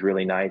experience is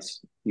really nice.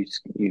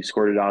 You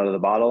squirt it out of the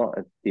bottle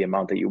at the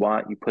amount that you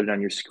want. You put it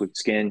on your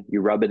skin.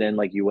 You rub it in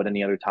like you would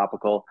any other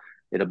topical.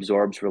 It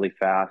absorbs really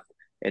fast,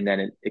 and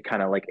then it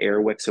kind of like air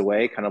wicks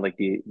away, kind of like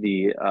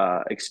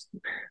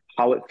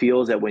how it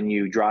feels that when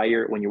you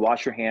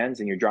wash your hands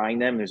and you're drying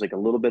them, there's like a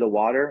little bit of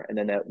water, and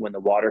then when the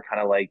water kind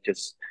of like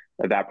just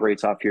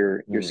evaporates off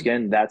your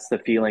skin, that's the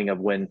feeling of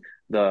when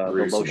the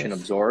lotion Greasiness.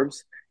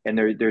 absorbs. And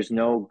there's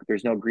no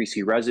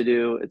greasy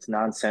residue. It's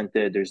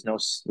non-scented. There's no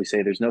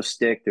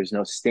stick. There's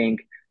no stink.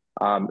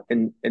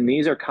 And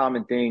these are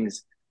common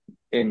things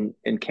in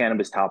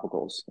cannabis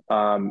topicals.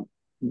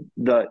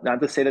 The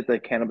Not to say that the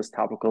cannabis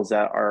topicals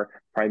that are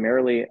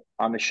primarily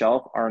on the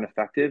shelf aren't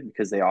effective,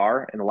 because they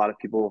are, and a lot of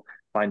people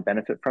find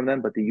benefit from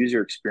them, but the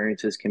user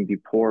experiences can be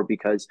poor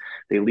because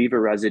they leave a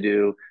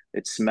residue.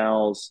 It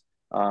smells.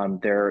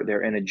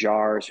 They're in a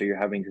jar, so you're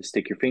having to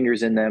stick your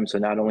fingers in them. So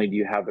not only do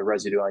you have the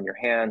residue on your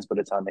hands, but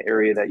it's on the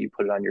area that you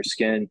put it on your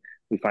skin.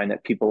 We find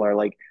that people are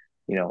like,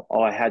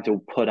 oh, I had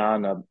to put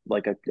on a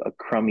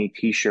crummy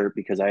t-shirt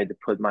because I had to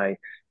put my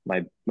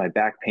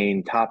back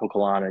pain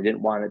topical on. I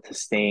didn't want it to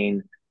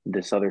stain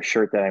this other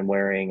shirt that I'm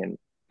wearing, and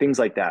things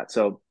like that.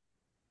 So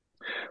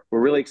we're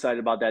really excited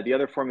about that. The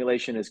other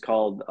formulation is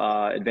called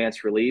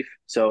Advanced Relief.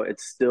 So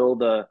it's still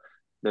the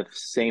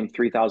same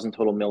 3,000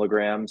 total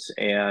milligrams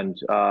and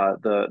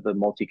the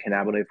multi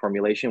cannabinoid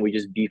formulation. We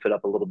just beef it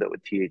up a little bit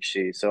with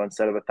THC. So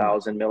instead of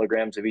 1,000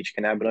 milligrams of each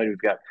cannabinoid, we've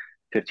got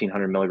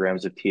 1,500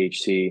 milligrams of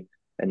THC,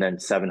 and then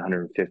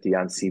 750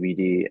 on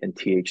CBD and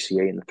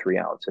THCA in the 3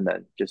 ounce, and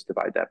then just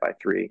divide that by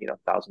three.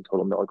 1,000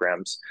 total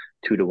milligrams,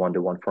 2 to 1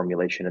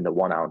 formulation in the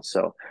 1 ounce.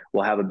 So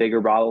we'll have a bigger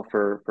bottle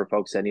for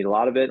folks that need a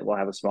lot of it. We'll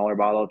have a smaller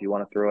bottle if you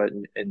want to throw it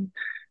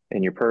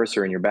in your purse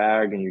or in your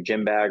bag, in your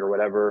gym bag or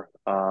whatever.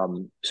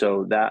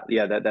 So that's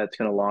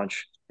going to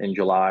launch in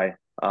July.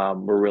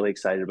 We're really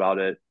excited about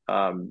it.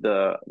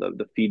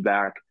 The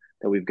feedback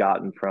that we've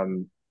gotten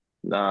from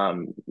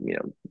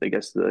I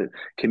guess the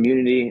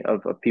community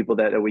of people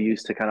that we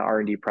use to kind of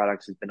R&D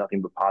products has been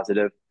nothing but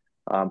positive.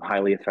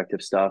 Highly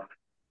effective stuff.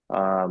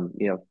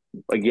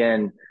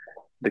 Again,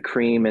 the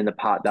cream and the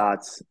pot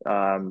dots,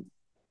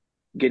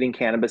 getting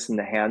cannabis in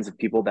the hands of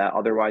people that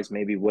otherwise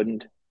maybe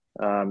wouldn't.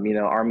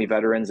 Army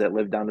veterans that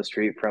live down the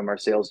street from our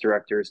sales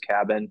director's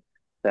cabin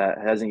that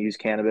hasn't used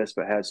cannabis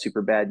but has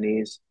super bad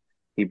knees.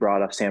 He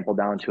brought a sample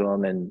down to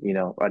him, and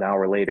an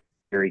hour later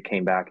he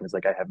came back and was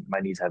like, my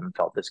knees haven't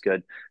felt this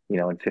good,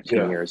 in 15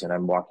 Yeah. years, and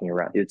I'm walking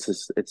around. It's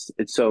just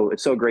it's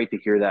so great to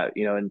hear that,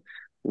 and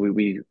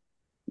we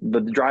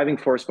the driving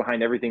force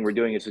behind everything we're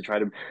doing is to try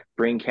to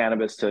bring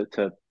cannabis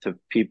to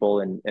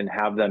people and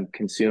have them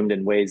consumed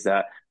in ways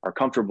that are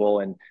comfortable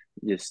and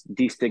just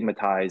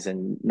destigmatize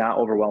and not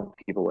overwhelm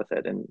people with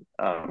it. And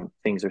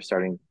things are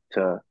starting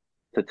to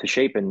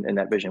shape in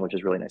that vision, which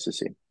is really nice to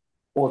see.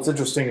 Well, it's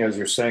interesting as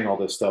you're saying all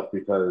this stuff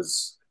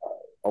because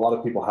a lot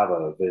of people have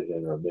a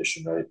vision or a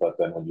mission, right? But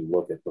then when you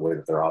look at the way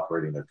that they're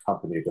operating their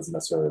company, it doesn't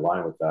necessarily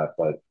align with that.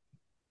 But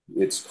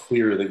it's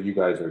clear that you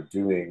guys are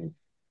doing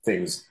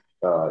things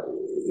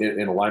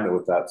in alignment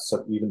with that.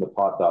 So even the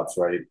pot dots,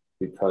 right?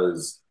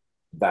 Because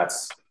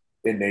that's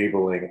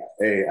enabling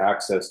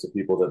access to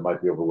people that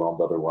might be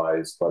overwhelmed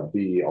otherwise, but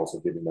B, also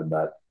giving them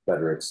that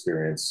better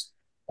experience.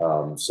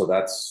 So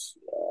that's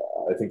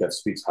I think that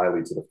speaks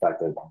highly to the fact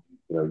that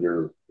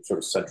your sort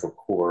of central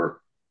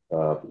core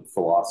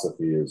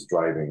philosophy is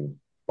driving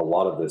a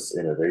lot of this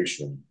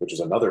innovation, which is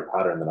another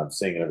pattern that I'm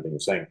seeing in everything you're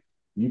saying.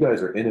 You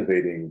guys are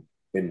innovating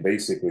in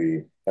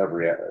basically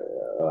every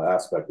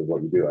aspect of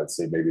what you do. I'd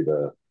say maybe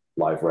the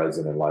live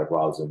resin and live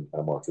rosin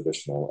are more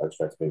traditional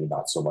extracts, maybe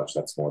not so much.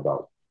 That's more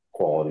about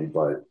quality,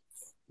 but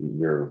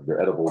your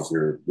edibles,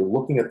 you're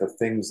looking at the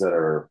things that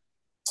are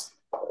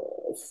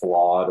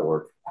flawed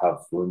or have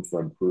room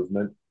for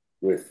improvement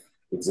with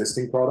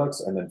existing products,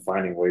 and then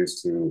finding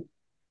ways to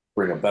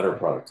bring a better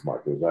product to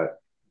market.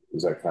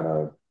 Is that kind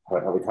of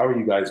how are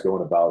you guys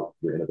going about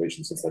your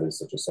innovation, since that is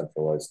such a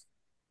centralized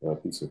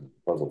piece of the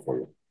puzzle for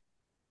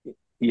you?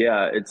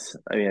 Yeah,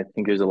 I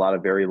think there's a lot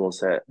of variables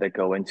that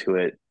go into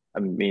it.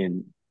 I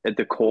mean, at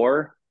the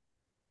core,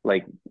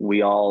 like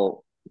we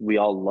all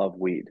love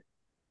weed,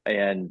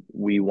 and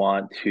we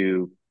want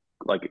to,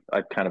 like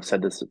I've kind of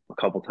said this a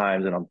couple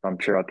times, and I'm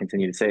sure I'll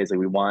continue to say, is like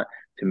we want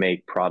to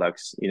make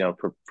products,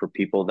 for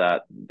people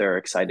that they're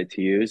excited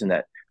to use, and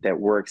that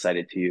we're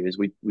excited to use.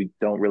 We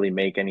don't really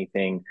make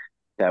anything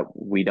that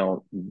we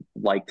don't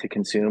like to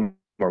consume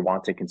or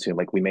want to consume.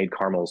 Like, we made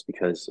caramels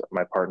because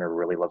my partner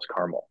really loves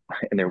caramel,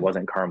 and there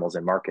wasn't caramels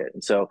in market.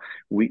 And so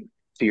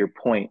to your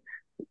point,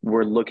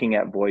 we're looking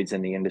at voids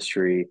in the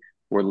industry.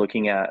 We're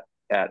looking at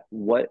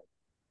what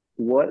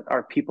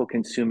are people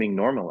consuming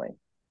normally.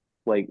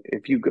 Like,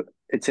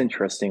 it's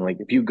interesting. Like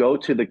if you go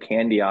to the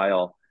candy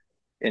aisle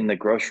in the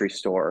grocery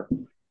store,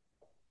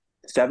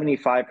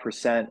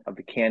 75% of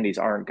the candies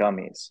aren't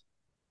gummies.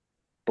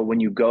 But when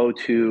you go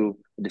to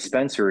a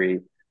dispensary,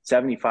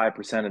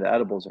 75% of the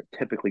edibles are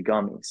typically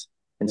gummies.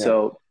 And Yeah,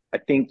 so I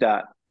think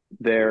that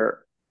there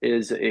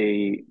is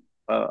a,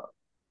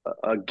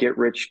 a get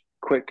rich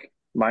quick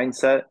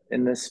mindset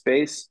in this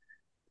space.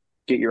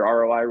 Get your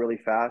ROI really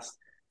fast.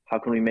 How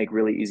can we make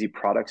really easy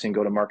products and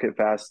go to market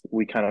fast?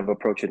 We kind of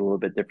approach it a little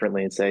bit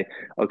differently and say,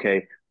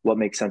 okay, what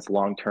makes sense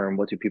long term?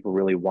 What do people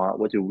really want?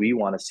 What do we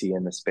want to see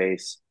in the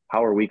space?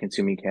 How are we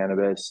consuming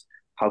cannabis?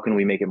 How can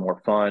we make it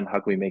more fun? How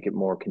can we make it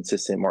more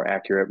consistent, more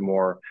accurate,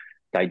 more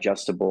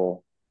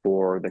digestible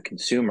for the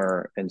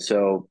consumer? And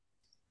so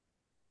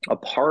a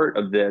part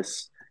of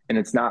this, and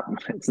it's not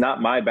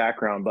my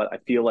background, but I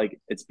feel like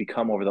it's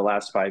become over the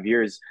last 5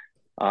 years.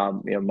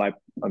 My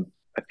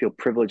I feel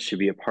privileged to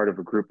be a part of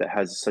a group that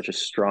has such a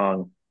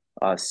strong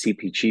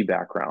CPG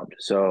background.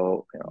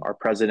 So our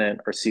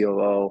president, our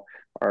COO,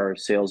 our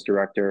sales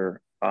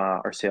director,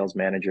 our sales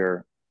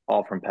manager,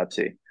 all from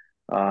Pepsi.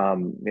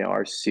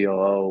 Our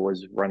COO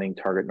was running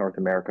Target North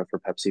America for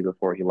Pepsi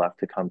before he left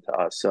to come to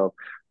us. So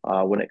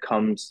when it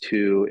comes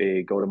to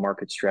a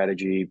go-to-market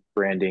strategy,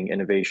 branding,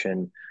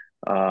 innovation,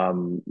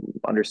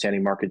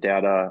 understanding market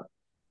data,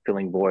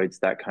 filling voids,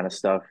 that kind of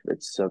stuff,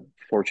 it's a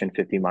Fortune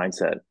 50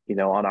 mindset,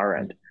 on our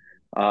end.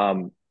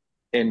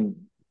 And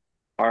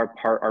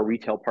our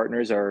retail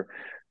partners are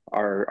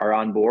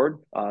on board.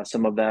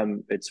 Some of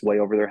them, it's way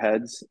over their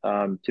heads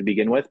to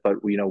begin with,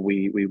 but we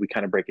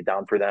kind of break it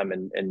down for them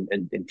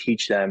and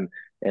teach them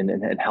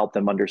and help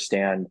them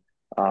understand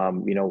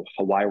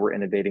why we're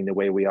innovating the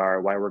way we are,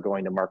 why we're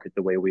going to market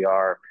the way we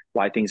are,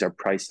 why things are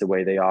priced the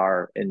way they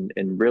are, and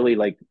really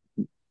like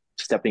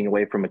stepping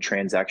away from a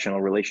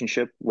transactional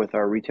relationship with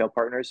our retail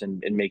partners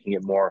and making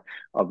it more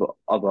of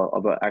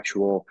a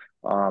actual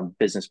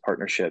business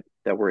partnership,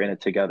 that we're in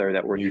it together,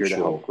 that we're here to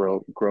help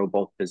mutual. grow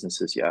both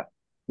businesses. Yeah.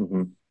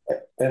 Hmm.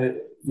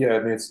 Yeah, I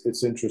mean,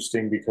 it's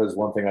interesting because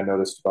one thing I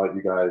noticed about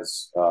you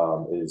guys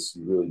is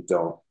you really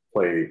don't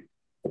play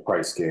the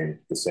price game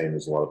the same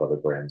as a lot of other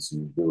brands.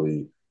 You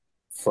really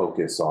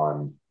focus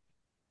on,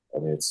 I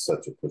mean, it's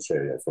such a cliche,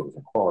 I focus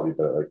on quality,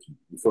 but like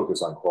you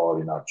focus on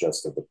quality, not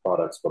just of the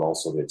products, but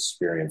also the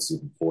experience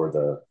even for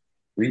the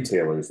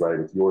retailers, right?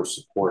 With your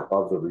support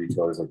of the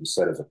retailers, like you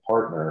said, as a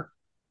partner,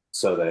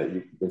 so that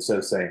you, instead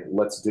of saying,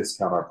 let's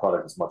discount our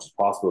product as much as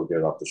possible to get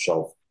it off the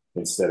shelf,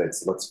 instead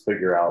it's let's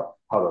figure out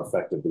how to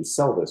effectively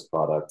sell this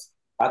product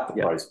at the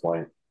Yeah. price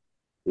point.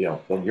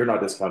 Then you're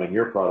not discounting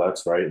your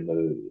products, right? And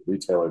the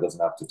retailer doesn't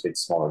have to take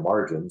smaller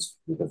margins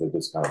because they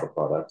discounted the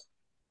product.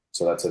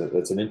 So that's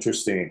an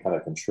interesting kind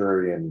of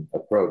contrarian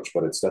approach,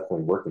 but it's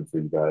definitely working for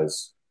you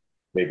guys.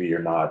 Maybe you're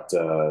not,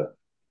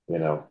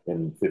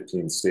 in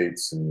 15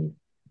 states, and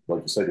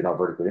like you said, you're not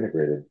vertically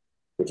integrated,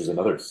 which is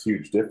another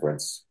huge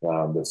difference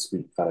that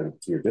speaks kind of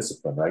to your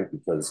discipline, right?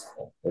 Because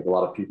like a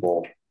lot of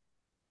people,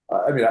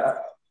 I mean,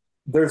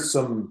 there's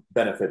some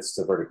benefits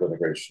to vertical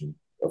integration,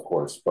 of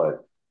course,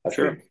 but I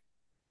Sure. think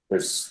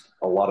there's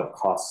a lot of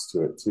costs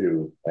to it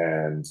too.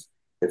 And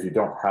if you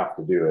don't have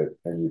to do it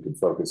and you can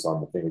focus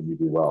on the thing that you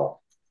do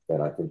well,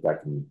 then I think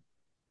that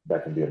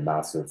can be a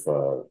massive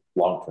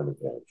long-term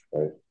advantage,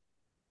 right?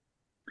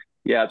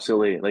 Yeah,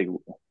 absolutely. Like,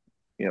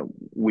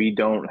 we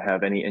don't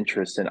have any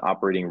interest in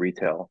operating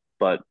retail,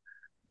 but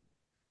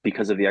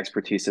because of the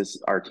expertise that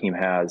our team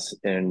has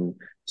in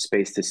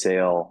space to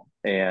sale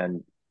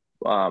and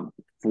um,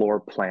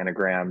 floor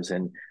planograms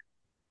and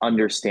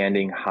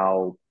understanding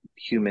how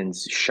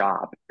humans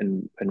shop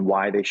and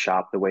why they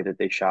shop the way that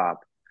they shop,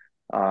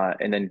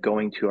 and then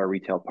going to our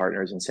retail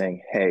partners and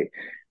saying, hey,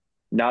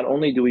 not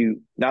only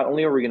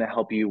are we going to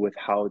help you with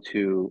how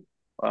to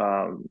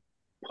um,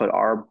 put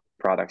our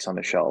products on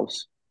the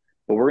shelves,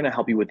 but we're going to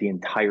help you with the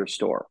entire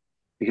store,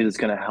 because it's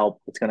going to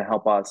help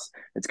us,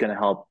 it's going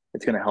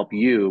to help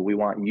you. We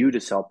want you to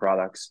sell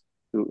products.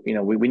 We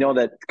know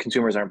that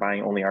consumers aren't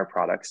buying only our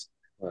products,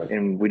 Right.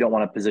 and we don't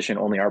want to position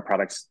only our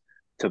products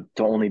to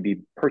only be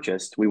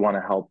purchased. We want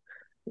to help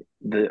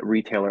the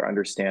retailer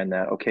understand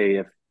that, okay,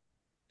 if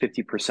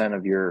 50%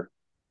 of your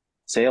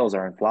sales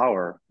are in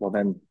flower, well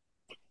then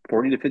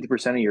 40 to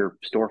 50% of your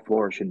store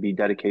floor should be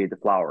dedicated to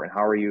flower. And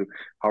how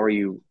are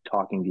you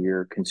talking to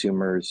your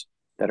consumers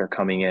that are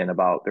coming in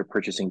about their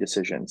purchasing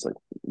decisions? Like,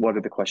 what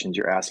are the questions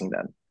you're asking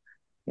them?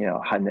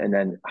 And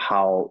then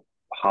how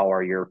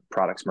are your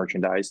products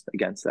merchandised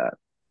against that?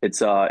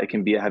 It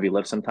can be a heavy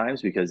lift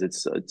sometimes because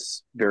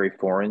it's very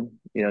foreign,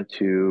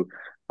 to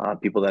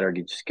people that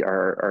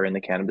are in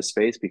the cannabis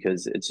space,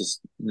 because it's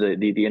just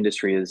the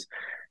industry is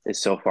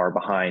so far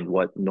behind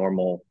what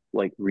normal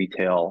like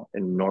retail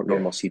and Yeah.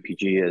 normal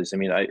CPG is. I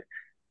mean,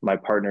 my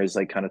partner's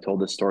like kind of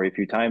told this story a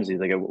few times. He's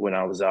like, when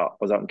I was out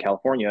in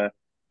California,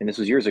 and this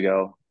was years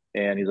ago,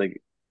 and he's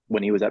like,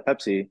 when he was at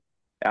Pepsi,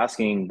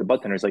 asking the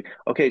budtenders like,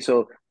 okay,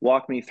 so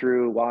walk me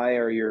through, why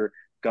are your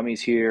gummies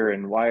here,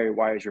 and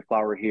why is your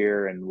flower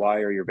here, and why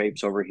are your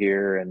vapes over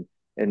here, and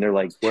they're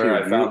like, It's where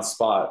dude, I found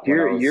Spot when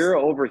I you're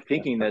was.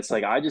 overthinking this.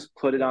 Like, I just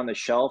put it on the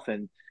shelf,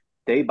 and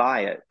they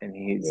buy it, and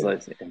Yeah,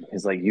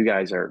 he's like,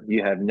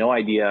 you have no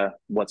idea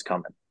what's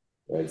coming.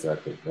 yeah,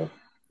 exactly. Yeah,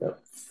 yeah.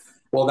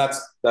 Well, that's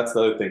the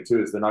other thing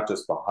too, is they're not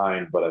just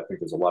behind, but I think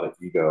there's a lot of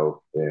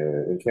ego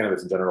in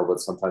cannabis in general, but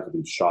sometimes with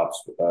these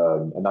shops,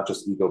 and not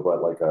just ego,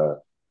 but like a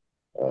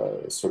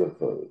sort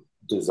of a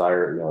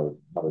desire,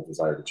 not a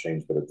desire to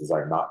change, but a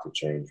desire not to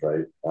change,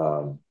 right?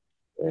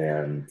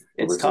 And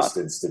a It's tough.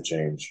 resistance to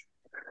change,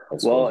 I Well,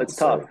 suppose you it's could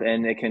say. tough,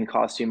 and it can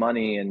cost you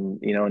money,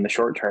 and in the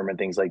short term and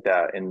things like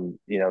that. And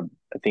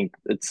I think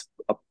it's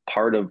a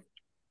part of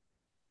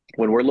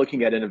when we're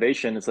looking at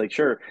innovation. It's like,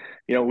 sure,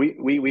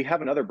 we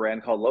have another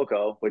brand called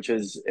Loco, which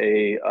is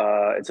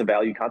it's a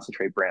value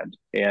concentrate brand,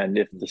 and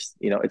if this,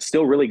 it's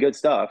still really good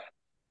stuff.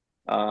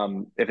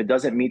 If it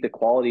doesn't meet the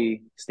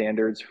quality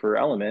standards for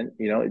Element,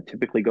 it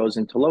typically goes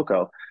into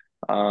Loco.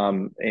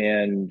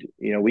 And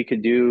we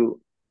could do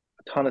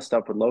a ton of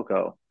stuff with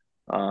Loco,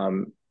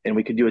 and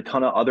we could do a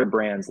ton of other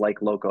brands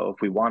like Loco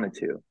if we wanted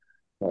to.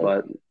 Right.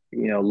 But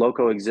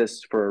Loco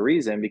exists for a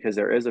reason because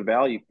there is a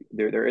value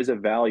there is a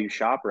value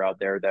shopper out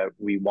there that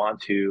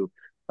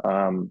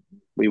um,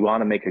 we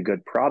want to make a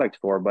good product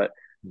for. But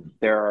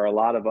there are a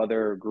lot of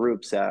other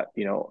groups that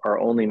are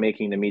only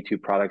making the Me Too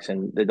products,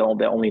 and they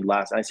only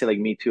last. I say like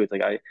Me Too. It's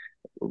like I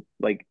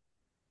like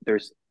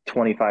there's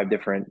 25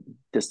 different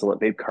distillate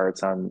vape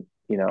carts on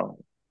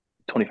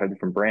 25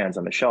 different brands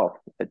on the shelf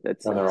And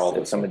they're all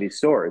the at some of same. these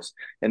stores,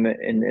 and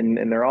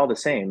they're all the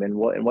same. And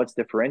what's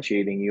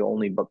differentiating you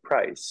only but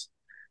price.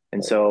 And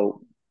Right.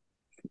 so,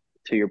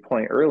 to your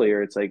point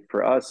earlier, it's like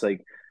for us,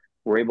 like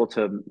we're able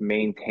to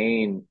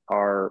maintain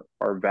our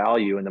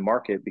value in the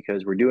market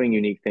because we're doing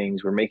unique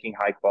things. We're making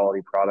high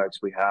quality products.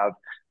 We have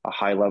a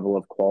high level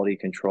of quality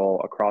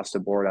control across the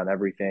board on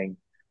everything.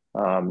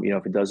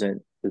 If it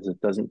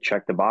doesn't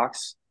check the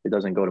box, it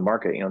doesn't go to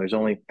market. There's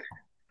only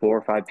 4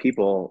 or 5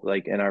 people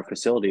like in our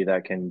facility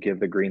that can give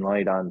the green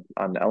light on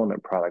the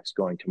Element products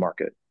going to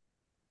market.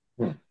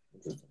 Hmm.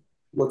 Interesting.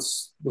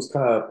 Let's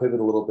kind of pivot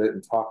a little bit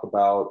and talk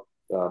about.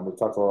 We've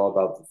talked a lot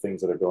about the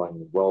things that are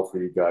going well for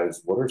you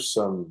guys. What are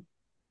some,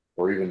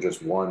 or even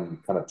just one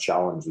kind of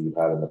challenge that you've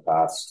had in the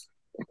past,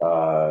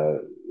 uh,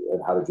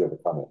 and how did you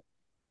overcome it?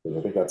 Because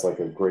I think that's like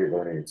a great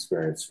learning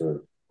experience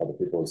for other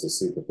people, is to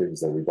see the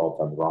things that we've all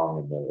done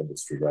wrong in the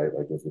industry, right?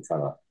 Like as we're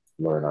trying to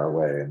learn our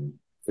way and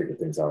figure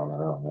things out on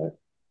our own,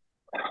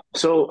 right?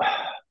 So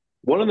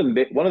one of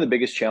the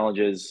biggest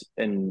challenges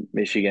in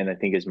Michigan, I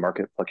think, is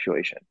market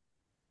fluctuation.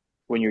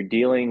 When you're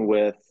dealing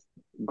with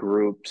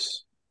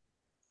groups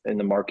in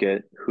the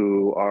market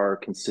who are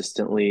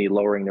consistently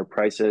lowering their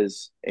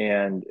prices,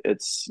 and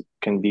it's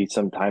can be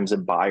sometimes a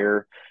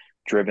buyer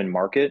driven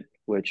market,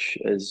 which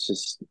is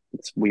just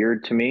it's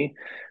weird to me.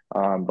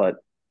 But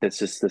it's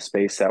just the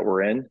space that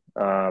we're in.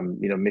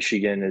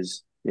 Michigan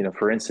is,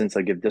 for instance,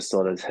 I give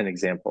distillate as an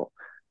example.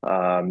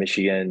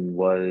 Michigan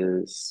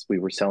we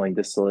were selling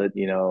distillate,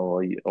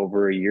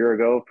 over a year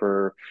ago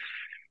for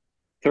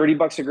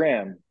 $30 a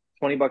gram,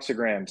 $20 a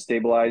gram,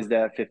 stabilized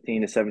at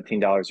 $15 to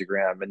 $17 a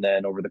gram. And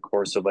then over the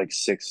course of like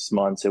 6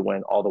 months, it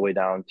went all the way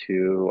down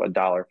to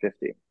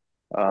 $1.50.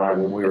 Right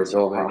when we And were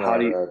so building how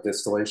do you, our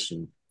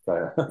distillation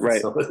right,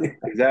 facility.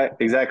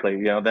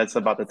 exactly. That's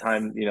about the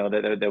time,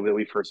 that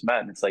we first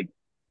met. And it's like,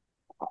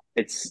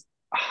 it's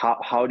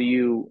how do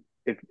you,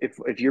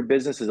 if your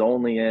business is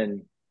only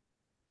in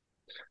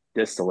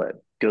distillate,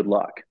 good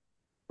luck,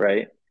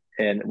 right?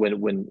 And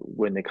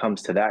when it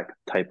comes to that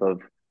type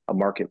of a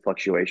market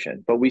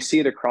fluctuation, but we see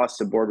it across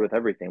the board with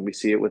everything. We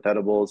see it with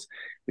edibles,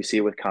 we see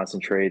it with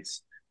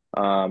concentrates,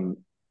 um,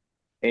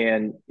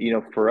 and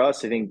for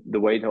us, I think the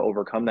way to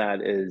overcome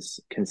that is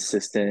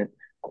consistent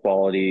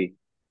quality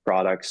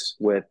products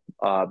with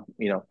a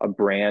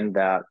brand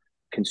that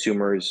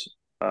consumers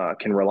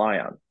can rely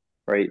on,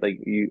 right? Like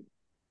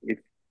if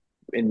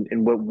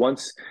and what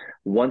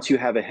once you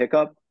have a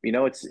hiccup,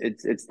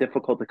 it's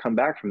difficult to come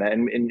back from that,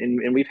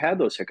 and we've had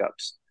those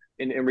hiccups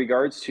in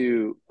regards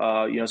to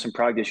some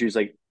product issues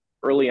like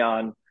early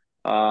on.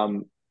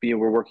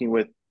 We're working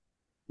with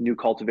new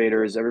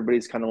cultivators.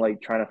 Everybody's kind of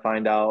like trying to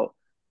find out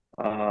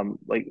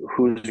like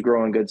who's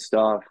growing good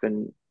stuff,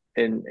 and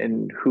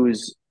who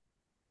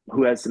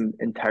has some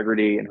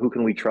integrity and who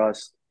can we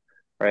trust,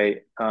 right?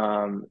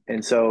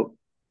 And so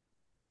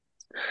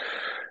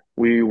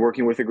we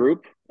working with a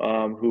group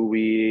who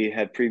we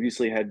had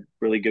previously had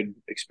really good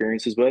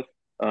experiences with,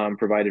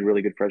 provided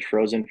really good fresh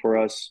frozen for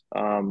us.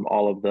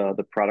 All of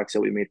the products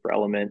that we made for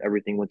Element,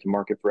 everything went to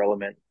market for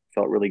Element.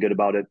 Felt really good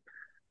about it.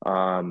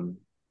 Um,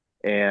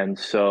 and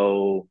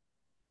so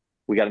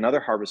we got another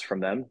harvest from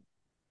them.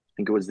 I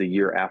think it was the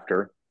year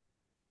after.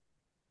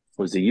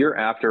 It was the year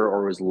after,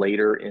 or was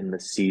later in the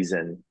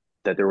season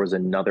that there was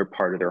another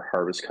part of their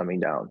harvest coming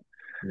down,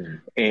 Hmm.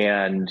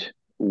 and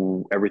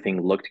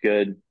everything looked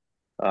good.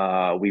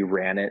 We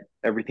ran it.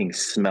 Everything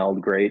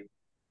smelled great.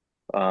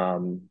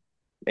 Um,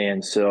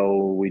 and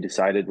so we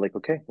decided like,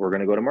 okay, we're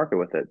going to go to market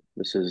with it.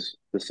 This is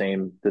the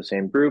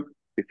same group.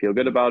 We feel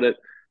good about it.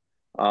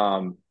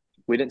 Um,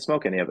 we didn't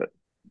smoke any of it.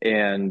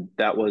 And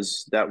that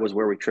was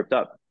where we tripped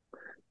up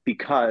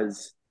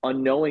because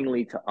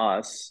unknowingly to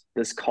us,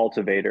 this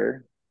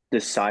cultivator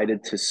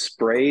decided to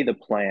spray the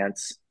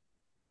plants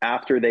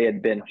after they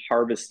had been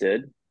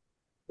harvested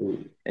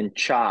Ooh, and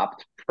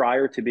chopped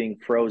prior to being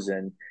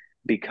frozen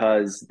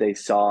because they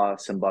saw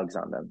some bugs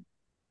on them.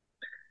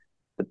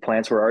 The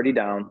plants were already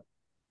down.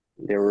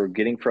 They were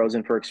getting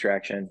frozen for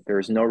extraction. There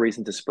was no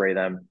reason to spray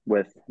them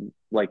with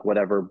like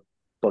whatever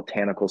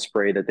botanical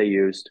spray that they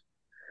used.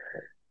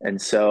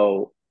 And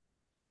so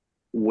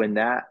when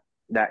that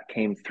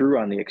came through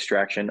on the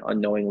extraction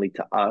unknowingly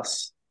to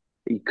us,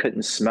 you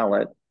couldn't smell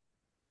it,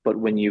 but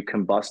when you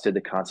combusted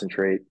the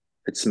concentrate,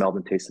 it smelled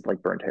and tasted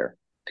like burnt hair.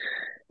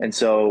 And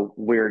so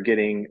we're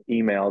getting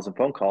emails and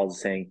phone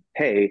calls saying,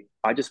 "Hey,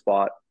 I just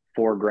bought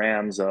 4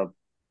 grams of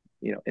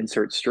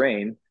insert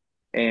strain,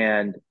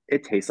 and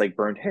it tastes like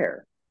burnt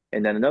hair."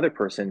 And then another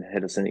person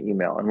hit us in the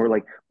email, and we're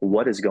like,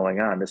 "What is going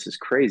on? This is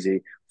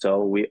crazy."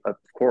 So of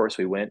course,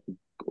 we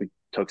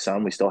took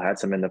some. We still had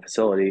some in the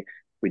facility.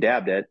 We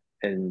dabbed it,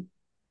 and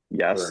sure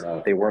yes,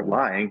 enough. they weren't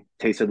lying.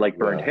 Tasted like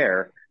burned Yeah,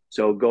 hair.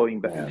 So going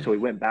back, man. so we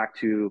went back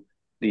to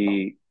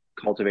the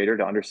cultivator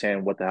to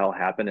understand what the hell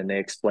happened, and they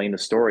explained the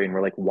story, and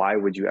we're like, "Why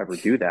would you ever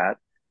do that?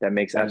 That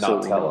makes And not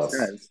absolutely no tell us.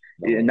 sense."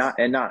 No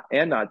And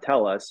one's. not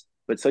tell us,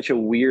 but such a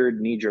weird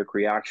knee jerk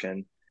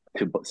reaction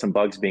to some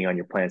bugs being on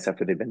your plants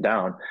after they've been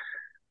down.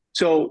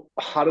 So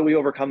how do we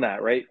overcome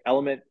that, right?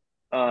 Element,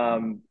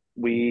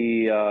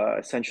 we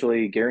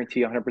essentially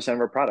guarantee 100% of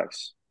our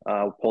products.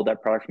 Pulled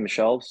that product from the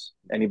shelves.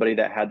 Anybody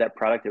that had that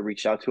product that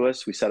reached out to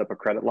us, we set up a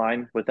credit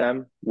line with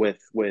them with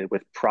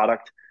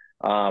product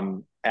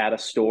at a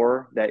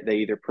store that they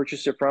either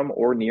purchased it from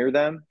or near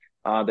them,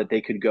 that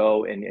they could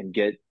go and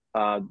get.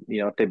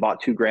 If they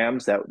bought 2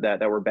 grams that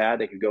were bad,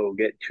 they could go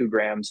get 2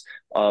 grams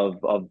of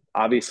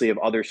obviously of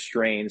other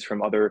strains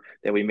from other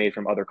that we made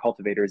from other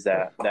cultivators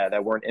that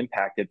weren't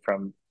impacted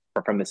from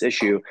this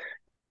issue,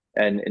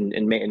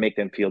 and make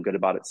them feel good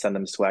about it. Send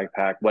them a swag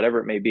pack, whatever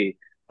it may be.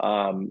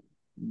 Um,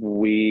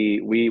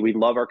 we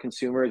love our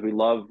consumers. We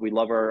love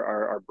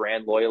our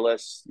brand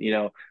loyalists.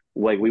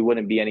 Like we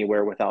wouldn't be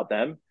anywhere without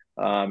them.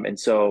 And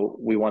so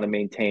we want to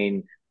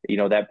maintain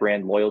that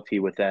brand loyalty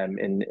with them.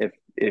 And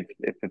if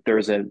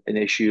there's an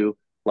issue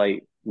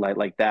like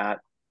that,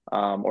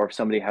 or if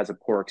somebody has a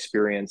poor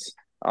experience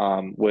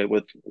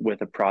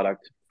with a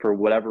product for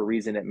whatever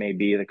reason it may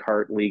be, the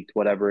cart leaked,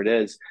 whatever it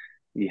is,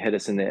 you hit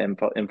us in the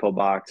info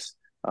box,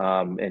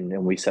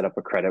 and we set up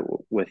a credit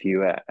with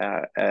you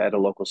at a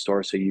local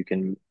store so you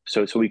can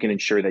so we can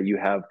ensure that you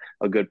have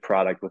a good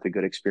product with a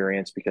good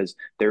experience, because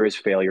there is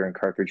failure in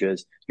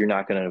cartridges. You're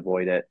not going to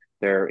avoid it.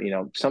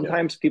 Yeah,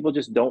 Sometimes people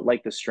just don't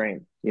like the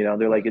strain.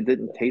 They're like, it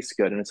didn't taste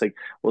good, and it's like,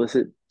 well, this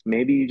is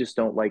maybe you just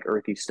don't like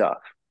earthy stuff.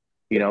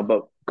 yeah.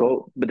 But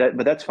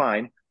that's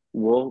fine.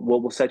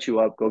 We'll set you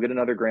up. Go get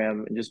another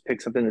gram and just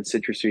pick something that's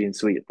citrusy and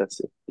sweet.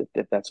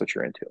 If that's what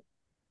you're into.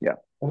 Yeah.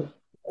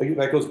 I think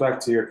that goes back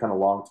to your kind of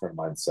long-term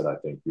mindset, I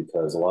think,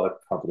 because a lot of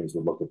companies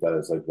would look at that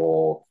as like,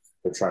 well,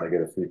 they're trying to get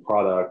a free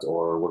product,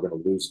 or we're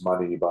going to lose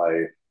money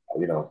by,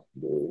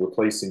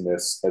 replacing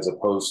this, as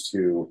opposed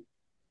to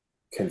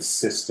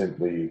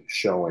consistently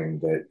showing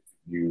that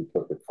you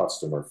put the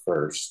customer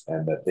first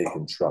and that they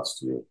can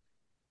trust you.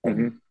 And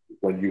Hmm.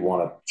 when you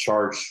want to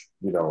charge,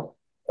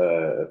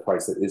 a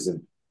price that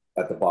isn't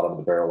at the bottom of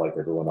the barrel like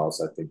everyone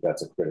else, I think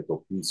that's a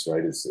critical piece,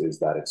 right? Is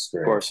that Of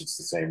experience? course. It's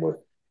the same with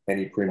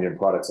any premium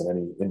products in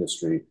any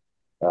industry.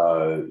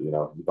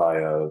 You buy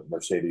a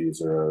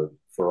Mercedes or a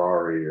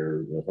Ferrari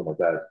or something like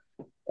that.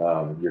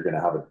 You're going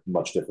to have a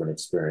much different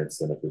experience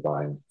than if you're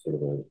buying sort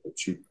of a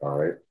cheap car,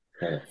 right?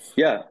 Yeah.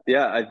 Yeah,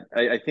 yeah.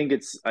 I think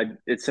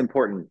it's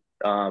important.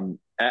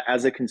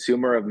 As a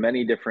consumer of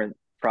many different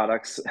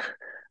products,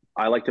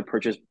 I like to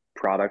purchase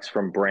products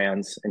from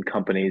brands and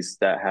companies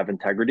that have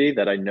integrity,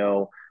 that I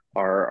know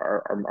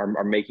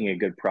are making a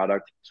good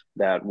product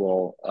that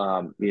will,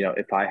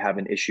 if I have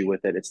an issue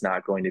with it,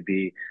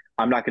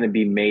 I'm not going to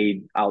be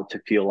made out to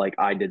feel like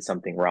I did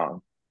something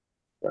wrong.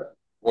 Right.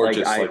 Or Like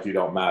just I, like you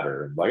don't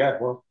matter. Like, yeah,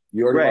 well,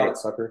 you already bought right, it,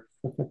 sucker.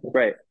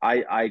 right.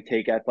 I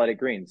take athletic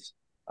greens.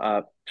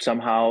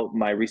 Somehow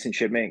my recent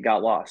shipment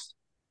got lost.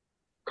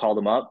 Called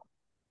them up,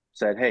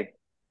 said, "Hey,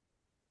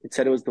 it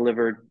said it was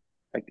delivered.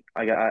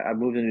 I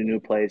moved into a new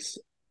place.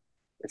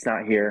 It's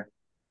not here.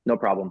 No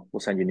problem. We'll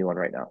send you a new one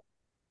right now."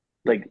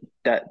 Like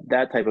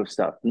that type of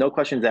stuff. No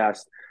questions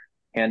asked.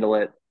 Handle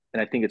it.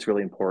 And I think it's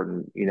really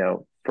important,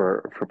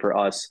 for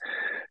us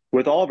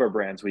with all of our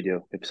brands. We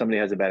do. If somebody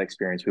has a bad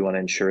experience, we want to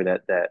ensure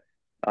that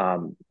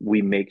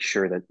we make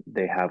sure that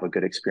they have a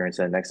good experience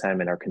the next time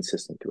and are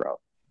consistent throughout.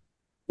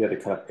 You had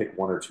to kind of pick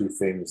one or two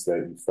things that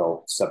you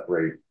felt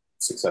separate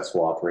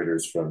successful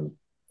operators from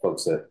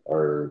folks that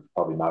are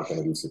probably not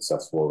going to be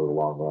successful over the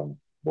long run.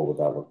 What would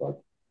that look like?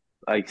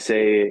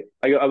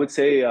 I would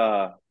say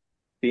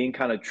being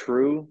kind of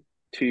true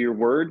to your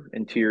word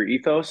and to your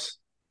ethos.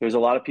 There's a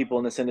lot of people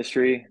in this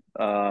industry.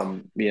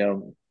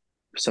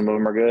 Some of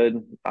them are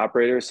good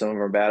operators, some of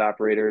them are bad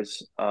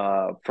operators.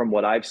 From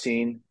what I've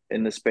seen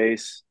in the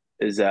space,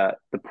 is that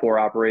the poor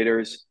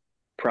operators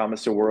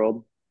promise the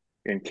world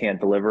and can't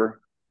deliver.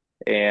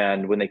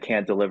 And when they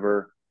can't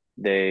deliver,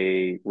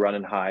 they run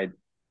and hide,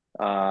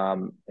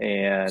 and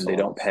they Someone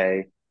don't else.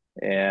 pay.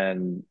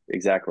 And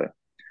exactly.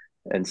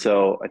 And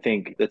so I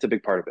think that's a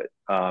big part of it.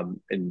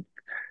 And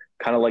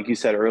kind of like you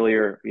said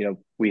earlier,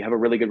 we have a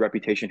really good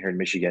reputation here in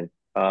Michigan.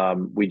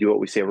 We do what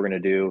we say we're going to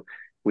do.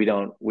 We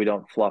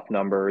don't fluff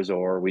numbers,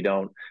 or we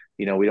don't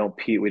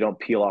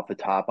peel off the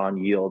top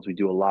on yields. We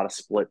do a lot of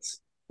splits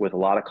with a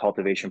lot of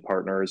cultivation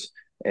partners,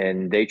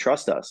 and they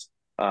trust us,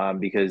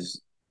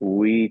 because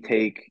we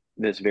take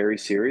this very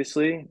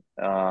seriously.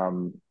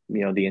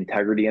 The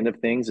integrity end of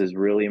things is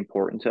really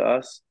important to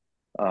us.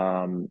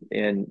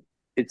 And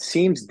it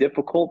seems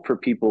difficult for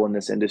people in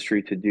this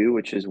industry to do,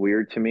 which is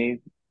weird to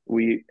me.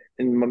 Me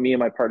and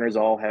my partners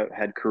all have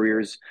had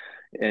careers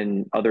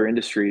in other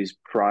industries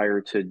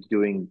prior to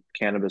doing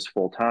cannabis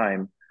full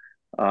time,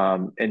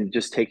 and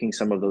just taking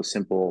some of those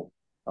simple,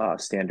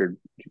 standard,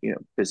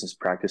 business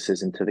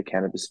practices into the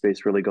cannabis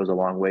space really goes a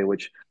long way.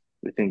 Which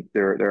I think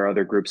there are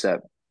other groups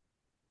that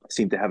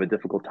seem to have a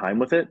difficult time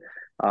with it.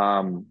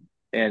 And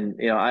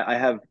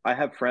I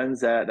have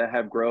friends that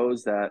have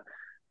grows that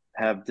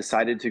have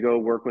decided to go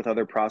work with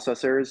other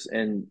processors,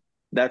 and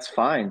that's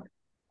fine.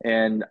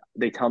 And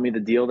they tell me the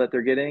deal that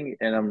they're getting,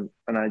 and I'm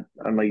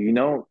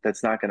like,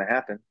 that's not going to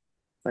happen.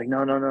 Like,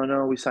 no, no, no,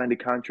 no. We signed a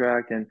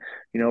contract, and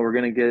we're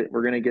gonna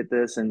get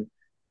this. And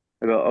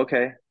I go,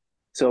 okay.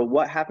 So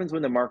what happens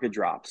when the market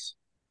drops,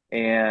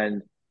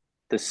 and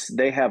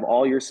they have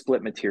all your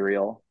split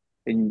material,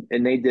 and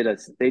they did a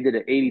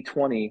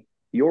 80/20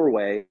 your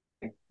way.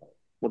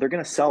 Well, they're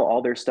going to sell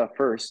all their stuff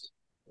first,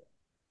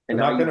 and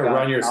They're now not going you've to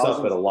run got your stuff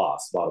at a thousands.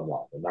 loss, bottom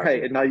line. They're not Right.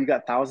 going And now you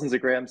got thousands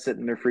of grams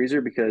sitting in their freezer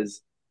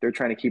because they're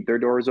trying to keep their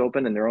doors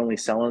open, and they're only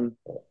selling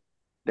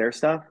their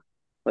stuff.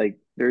 Like,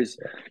 there's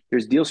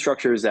deal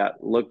structures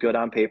that look good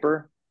on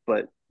paper,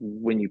 but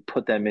when you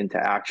put them into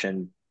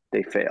action,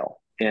 they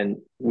fail. And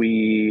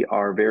we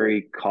are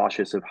very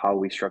cautious of how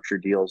we structure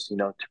deals,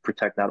 to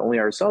protect not only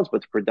ourselves,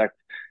 but to protect,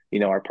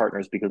 our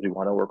partners, because we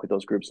want to work with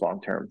those groups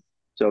long term.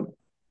 So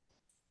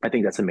I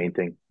think that's the main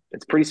thing.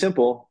 It's pretty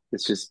simple.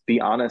 It's just be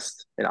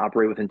honest and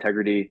operate with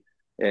integrity,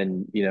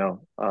 and yeah,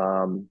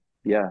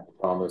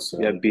 promise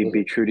yeah, be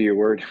deliver. true to your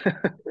word.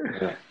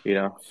 Yeah, you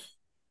know.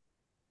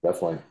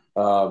 definitely.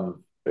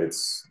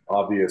 It's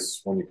obvious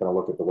when you kind of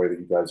look at the way that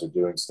you guys are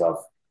doing stuff,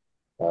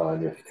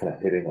 and you're kind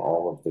of hitting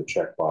all of the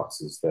check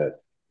boxes that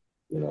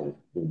we know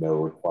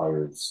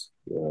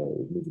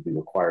need to be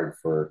required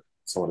for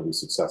someone to be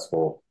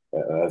successful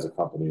as a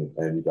company,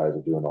 and you guys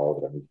are doing all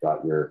of it. I mean, you've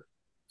got your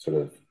sort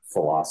of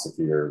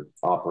philosophy or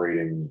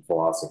operating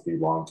philosophy,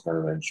 long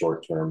term and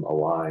short term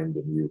aligned,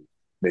 and you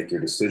make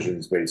your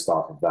decisions based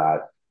off of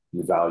that.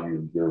 You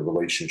value your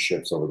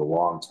relationships over the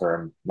long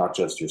term, not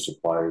just your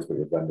suppliers, but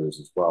your vendors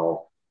as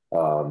well,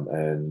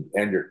 and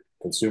your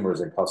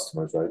consumers and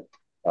customers, right?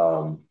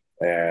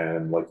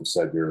 And like you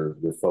said, you're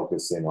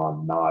focusing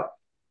on not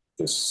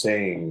just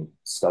saying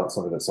stuff,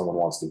 something that someone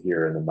wants to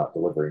hear and then not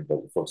delivering, but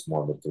focus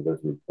more on the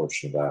delivery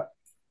portion of that.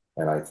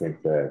 And I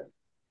think that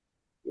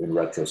in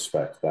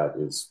retrospect, that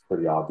is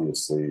pretty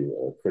obviously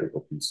a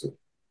critical piece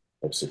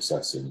of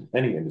success in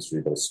any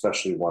industry, but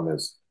especially one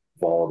as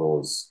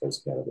volatile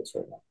as cannabis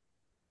right now.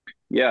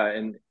 Yeah,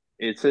 and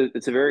it's a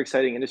very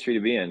exciting industry to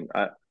be in.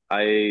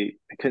 I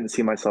couldn't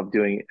see myself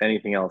doing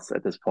anything else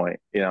at this point.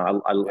 I Yeah,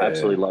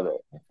 absolutely love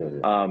I feel it.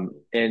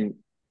 you. And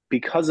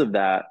because of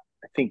that,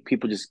 I think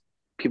people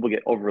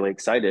get overly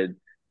excited, and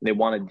they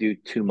want to do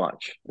too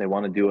much. They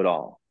want to do it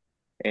all.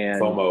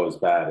 And FOMO is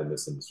bad in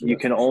this industry, you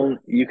that's can for only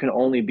sure. you can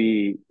only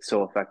be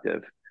so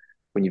effective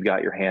when you've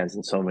got your hands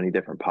in so many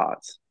different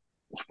pots.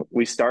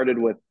 We started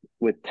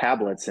with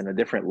tablets in a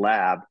different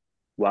lab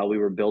while we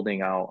were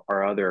building out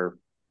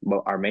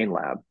our main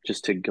lab,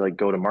 just to like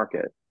go to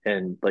market,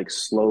 and like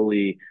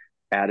slowly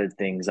added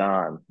things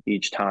on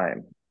each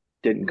time.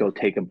 Didn't go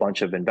take a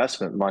bunch of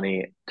investment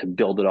money to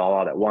build it all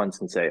out at once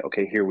and say,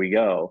 okay, here we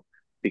go,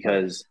 Right.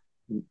 because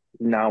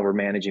now we're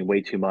managing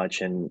way too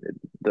much, and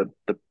the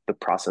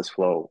process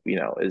flow,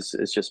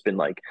 is just been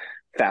like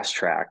fast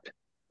tracked.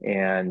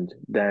 And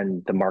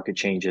then the market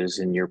changes,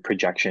 and your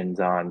projections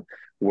on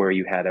where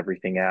you had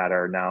everything at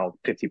are now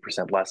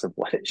 50% less of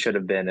what it should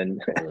have been.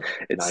 And Or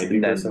and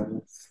then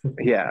 90%.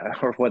 yeah,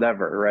 or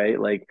whatever, right?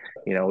 Like,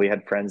 we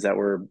had friends that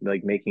were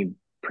like making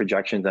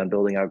projections on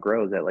building out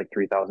grows at like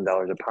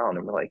 $3,000 a pound,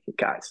 and we're like,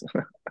 guys,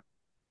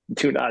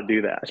 do not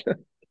do that.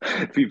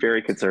 Be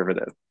very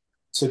conservative.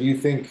 So do you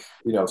think,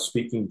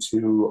 speaking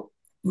to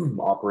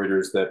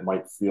operators that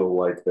might feel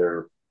like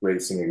they're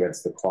racing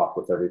against the clock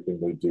with everything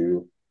they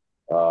do,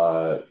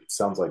 it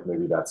sounds like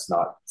maybe that's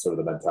not sort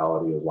of the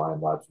mentality of Lion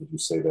Labs. Would you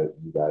say that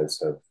you guys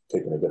have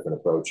taken a different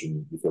approach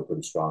and you feel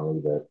pretty strongly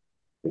that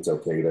it's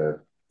okay to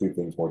do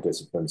things more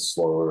disciplined,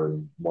 slower,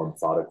 and more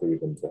methodically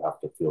than to have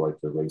to feel like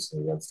you're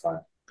racing against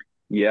time?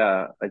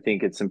 Yeah, I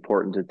think it's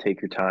important to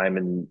take your time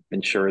and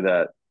ensure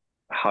that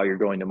how you're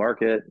going to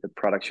market, the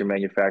products you're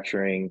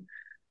manufacturing,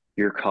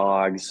 your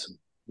COGS,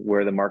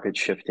 where the market's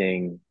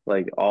shifting,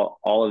 like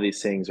all of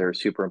these things are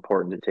super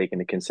important to take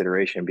into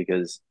consideration,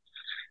 because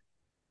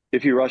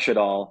if you rush it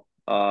all,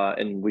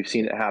 and we've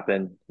seen it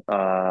happen,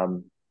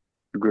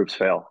 groups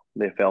fail.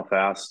 They fail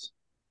fast.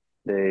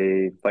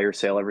 They fire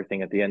sale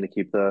everything at the end to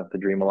keep the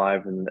dream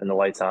alive and the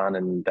lights on,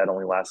 and that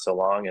only lasts so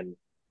long. And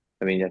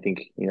I mean, I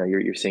think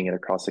you're seeing it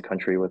across the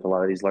country with a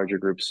lot of these larger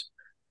groups.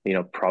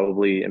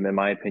 Probably in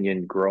my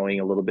opinion, growing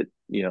a little bit,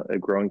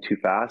 growing too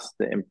fast.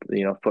 The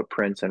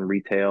footprints and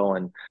retail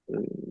and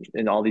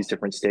in all these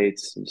different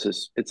states.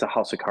 It's a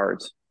house of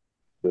cards.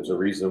 There's a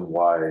reason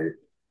why,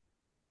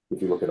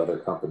 if you look at other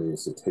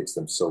companies, it takes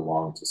them so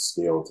long to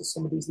scale to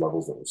some of these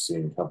levels that we're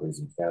seeing companies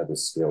in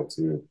cannabis scale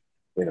to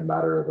in a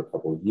matter of a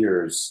couple of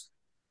years.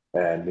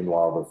 And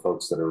meanwhile, the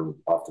folks that are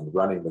often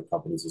running the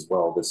companies as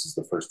well, this is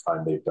the first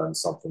time they've done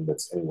something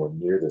that's anywhere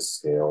near this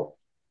scale.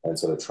 And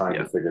so they're trying to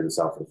Yeah. figure this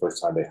out for the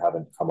first time. They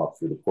haven't come up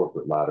through the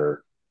corporate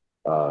ladder.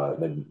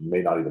 They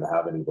may not even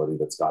have anybody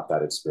that's got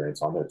that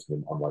experience on their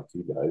team, unlike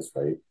you guys,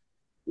 right?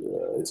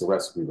 It's a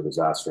recipe for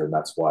disaster. And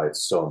that's why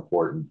it's so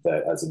important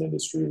that as an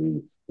industry,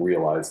 we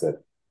realize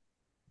that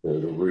the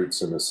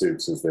roots and the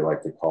suits, as they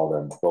like to call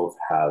them, both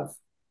have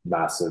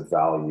massive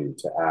value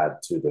to add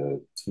to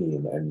the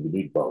team. And you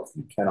need both.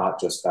 You cannot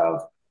just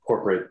have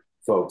corporate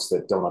folks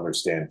that don't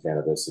understand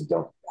cannabis and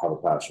don't have a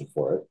passion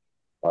for it,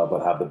 but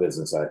have the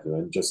business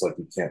acumen. Just like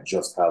you can't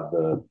just have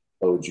the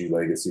OG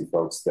legacy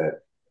folks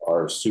that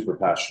are super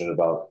passionate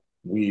about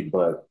weed,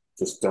 but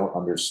just don't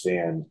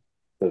understand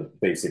the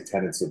basic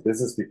tenets of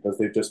business because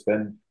they've just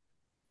been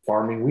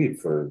farming weed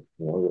for,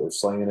 or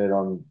slinging it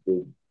on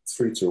the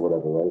streets or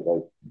whatever, right?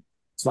 Like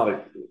it's not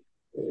a,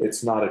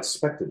 it's not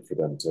expected for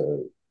them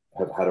to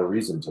have had a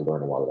reason to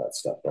learn a lot of that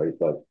stuff, right?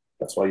 But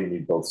that's why you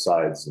need both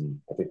sides. And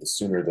I think the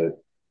sooner that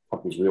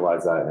companies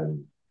realize that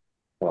and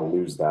kind of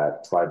lose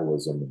that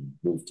tribalism and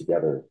move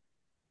together,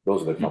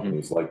 those are the Hmm.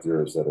 companies like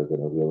yours that are going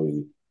to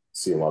really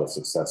see a lot of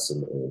success in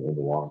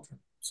the long term.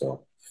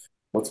 So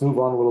let's move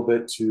on a little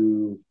bit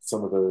to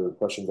some of the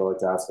questions I like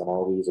to ask on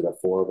all of these. I got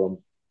four of them.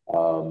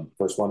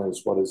 First one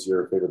is, what is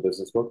your favorite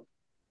business book?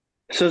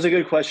 So it's a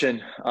good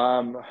question.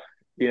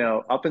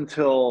 Up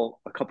until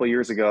a couple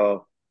years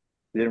ago,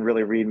 I didn't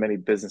really read many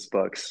business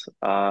books.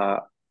 I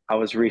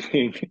was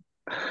reading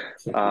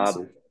uh,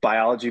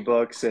 biology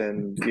books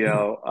and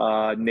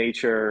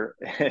nature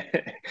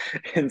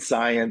and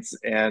science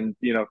and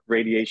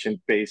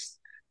radiation based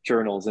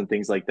journals and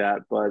things like that.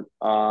 But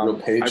Real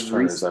I've page re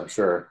turners, I'm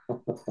sure.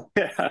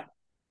 yeah,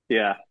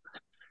 yeah,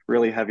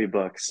 really heavy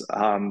books.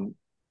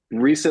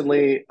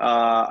 Recently,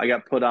 I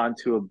got put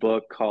onto a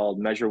book called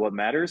Measure What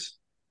Matters.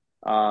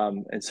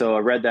 And so I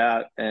read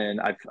that, and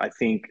I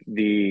think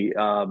the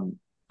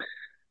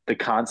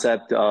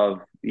concept of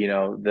the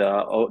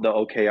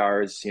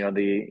OKRs,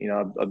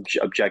 the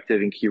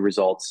objective and key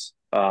results,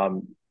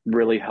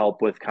 really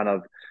help with kind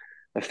of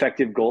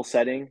effective goal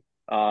setting,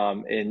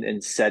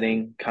 and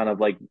setting kind of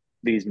like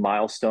these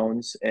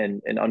milestones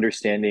and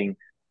understanding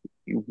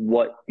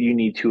what you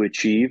need to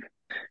achieve.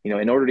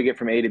 In order to get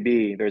from A to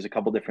B, there's a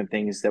couple different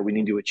things that we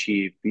need to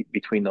achieve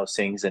between those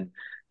things, and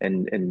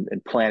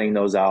planning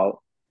those out,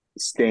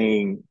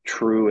 staying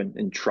true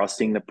and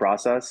trusting the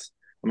process.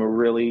 I'm a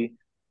really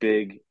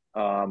big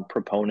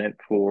proponent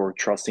for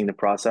trusting the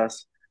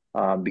process,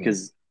 Mm-hmm.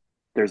 because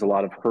there's a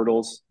lot of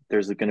hurdles.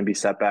 There's going to be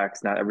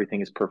setbacks. Not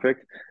everything is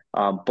perfect,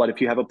 but if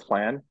you have a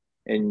plan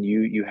and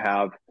you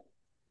have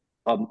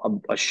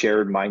a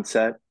shared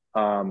mindset,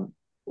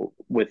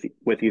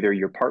 with either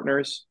your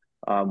partners,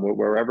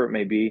 wherever it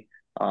may be,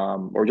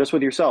 or just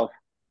with yourself,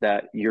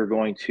 that you're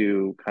going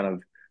to kind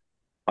of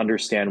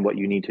understand what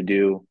you need to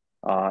do,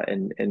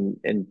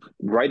 and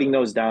writing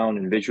those down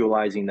and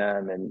visualizing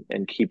them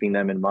and keeping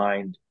them in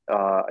mind,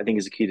 I think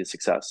is the key to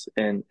success.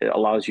 And it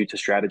allows you to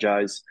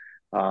strategize.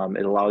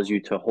 It allows you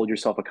to hold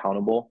yourself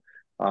accountable.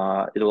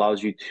 It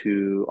allows you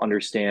to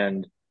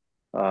understand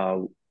uh,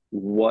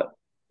 what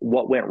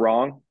what went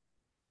wrong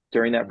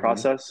during that Mm-hmm.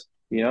 process.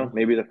 Mm-hmm.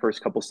 Maybe the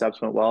first couple steps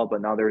went well,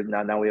 but now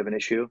we have an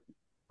issue.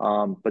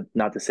 But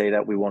not to say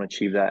that we won't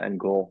achieve that end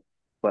goal,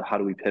 but how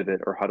do we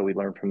pivot or how do we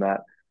learn from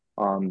that?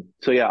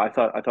 So yeah, I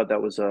thought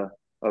that was a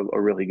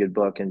really good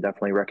book and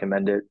definitely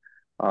recommend it,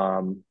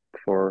 um,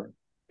 for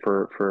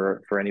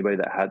for anybody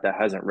that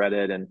hasn't read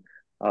it. And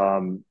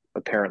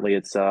apparently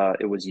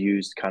it was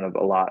used kind of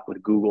a lot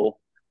with Google,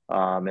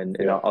 and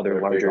Yeah, other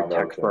they're big larger on the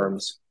tech OKRs.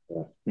 firms.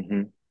 Yeah.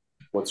 Hmm.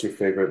 What's your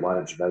favorite line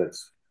of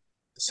genetics?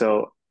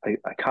 So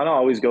I kind of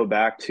always go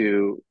back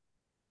to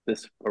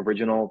this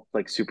original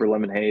like super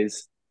lemon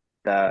haze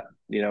that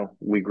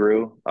we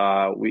grew.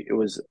 We it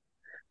was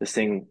this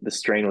thing. The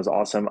strain was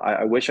awesome.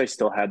 I wish I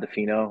still had the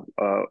pheno.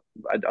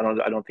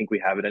 I don't think we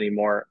have it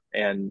anymore.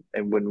 And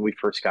when we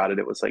first got it,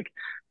 it was like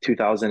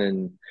 2000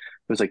 and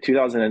it was like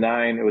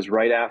 2009. It was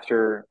right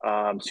after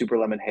Super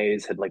Lemon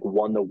Haze had like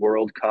won the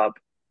World Cup.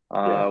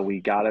 Yeah. We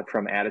got it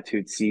from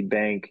Attitude Seed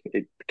Bank.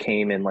 It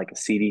came in like a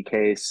CD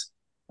case.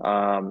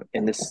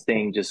 And this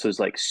thing just was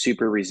like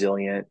super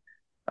resilient.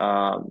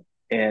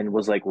 And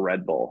was like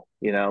Red Bull,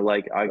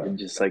 like I Right. could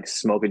just like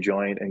smoke a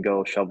joint and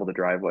go shovel the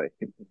driveway.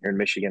 Here in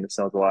Michigan, it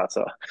snows a lot,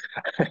 so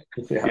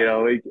Yeah.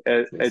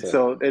 and Yes,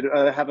 so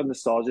I have a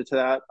nostalgia to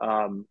that.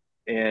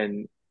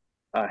 And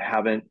I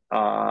haven't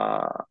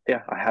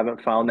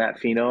found that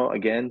pheno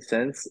again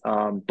since.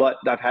 But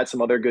I've had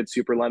some other good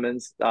super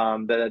lemons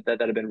that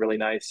have been really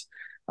nice.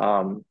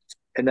 And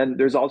then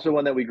there's also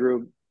one that we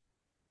grew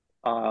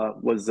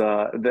was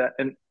that,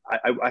 and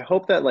I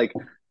hope that like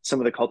some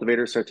of the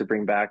cultivators start to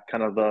bring back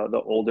kind of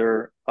the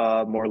older,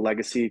 more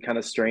legacy kind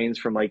of strains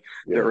from like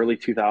the Yeah. early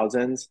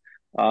 2000s,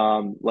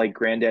 like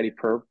Granddaddy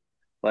Perp.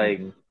 Like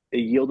Hmm. it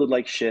yielded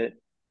like shit.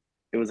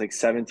 It was like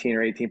 17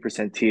 or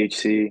 18%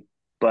 THC,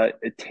 but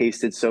it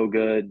tasted so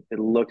good. It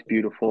looked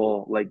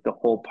beautiful. Like the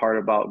whole part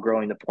about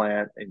growing the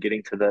plant and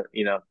getting to the,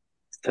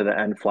 to the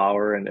end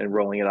flower and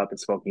rolling it up and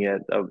smoking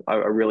it. I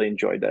really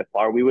enjoyed that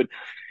flower. We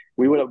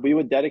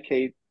would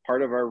dedicate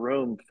part of our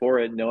room for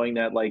it, knowing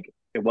that like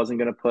it wasn't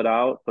going to put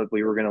out, but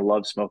we were going to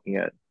love smoking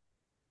it.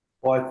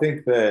 Well, I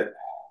think that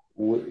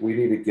we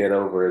need to get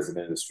over as an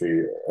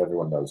industry.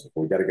 Everyone knows it.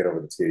 But we got to get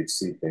over the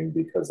THC thing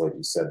because, like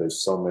you said,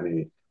 there's so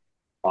many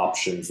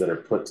options that are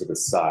put to the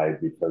side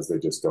because they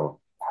just don't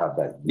have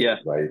that Yeah,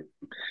 yield, right?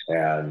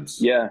 And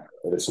yeah,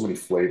 there's so many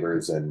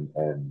flavors and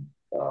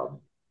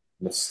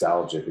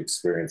nostalgic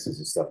experiences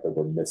and stuff that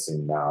we're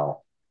missing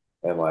now.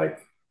 And like,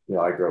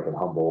 I grew up in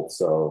Humboldt,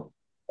 so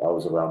I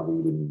was around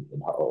weed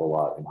a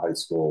lot in high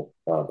school,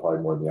 probably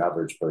more than the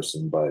average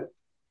person, but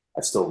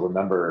I still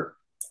remember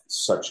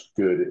such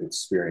good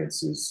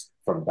experiences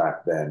from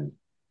back then.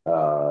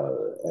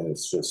 And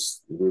it's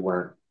just, we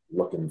weren't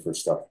looking for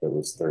stuff that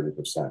was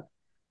 30%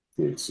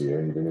 THC.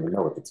 And you didn't even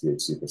know what the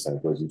THC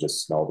percentage was. You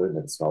just smelled it and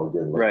it smelled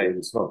good and looked right. good.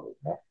 You smelled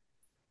it.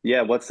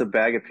 Yeah, what's the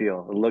bag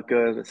appeal? It looked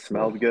good, it Yeah.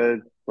 smelled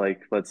good.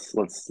 Like let's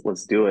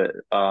do it.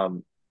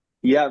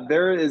 Yeah,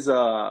 there is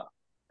an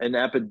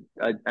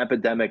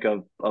epidemic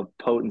of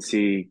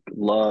potency,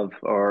 love,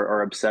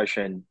 or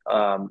obsession.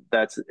 And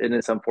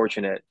it's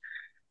unfortunate.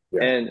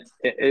 Yeah. And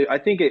I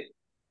think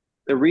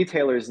the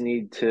retailers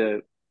need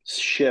to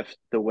shift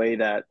the way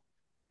that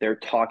they're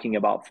talking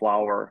about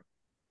flower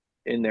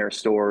in their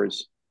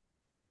stores.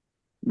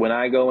 When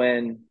I go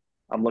in,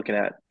 I'm looking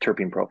at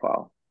terpene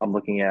profile. I'm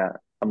looking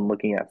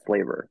at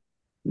flavor.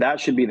 That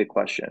should be the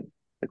question.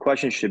 The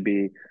question should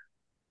be,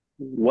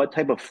 what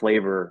type of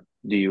flavor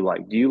do you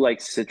like? Do you like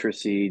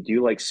citrusy? Do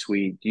you like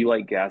sweet? Do you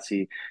like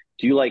gassy?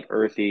 Do you like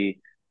earthy?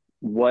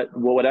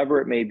 Whatever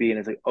it may be. And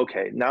it's like,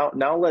 okay, now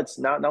let's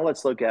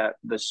look at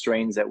the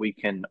strains that we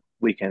can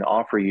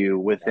offer you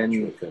within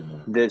Naturally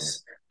thin.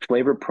 this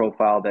flavor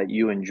profile that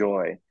you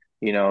enjoy.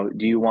 Do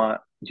you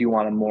want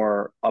a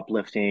more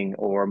uplifting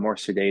or more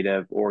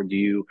sedative, or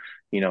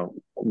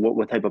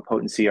what type of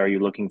potency are you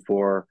looking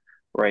for?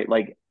 Right?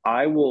 Like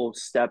I will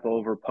step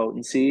over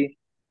potency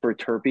for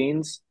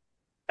terpenes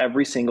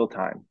every single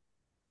time.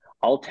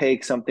 I'll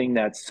take something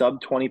that's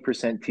sub 20%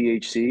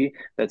 THC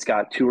that's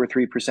got 2 or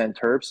 3%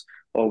 terps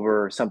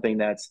over something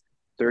that's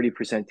 30%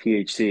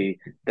 THC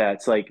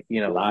that's like,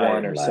 one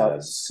Lying or sub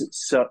lads.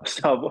 sub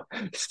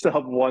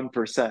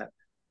 1%.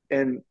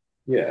 And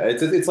Yeah,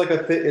 it's like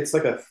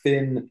a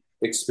thin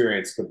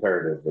experience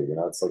comparatively.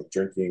 It's like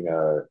drinking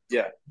a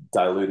yeah,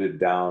 diluted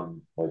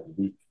down like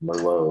weak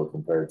Merlot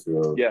compared to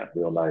a yeah,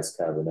 real nice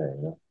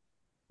Cabernet.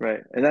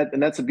 right. And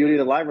that's the beauty of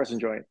the live resin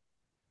joint.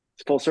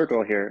 It's full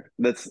circle here.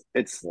 It's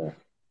Yeah,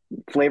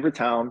 flavor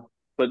town,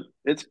 but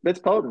it's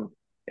potent.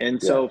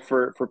 And yeah, so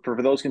for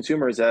those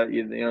consumers that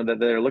that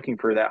they're looking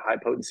for that high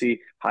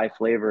potency, high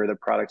flavor, the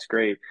product's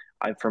great.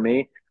 For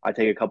me, I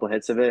take a couple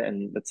hits of it,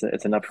 and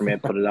it's enough for me to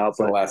put it out. it's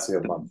gonna But last you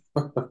a the, month.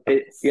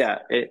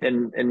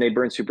 and they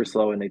burn super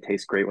slow, and they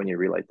taste great when you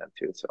relight them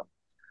too. So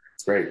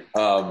It's great.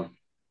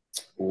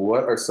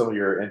 What are some of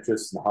your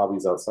interests and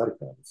hobbies outside of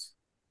cannabis?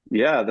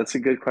 yeah, that's a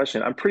good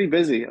question. I'm pretty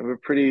busy. I'm a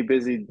pretty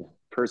busy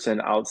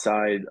person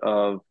outside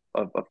of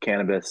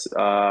cannabis.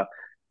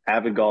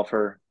 Avid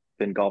golfer,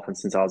 been golfing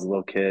since I was a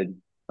little kid.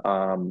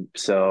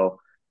 So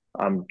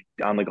I'm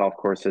on the golf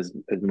course as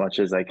much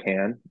as I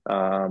can.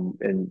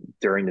 And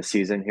during the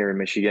season here in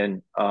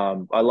Michigan,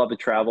 I love to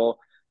travel.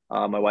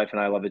 My wife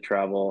and I love to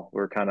travel.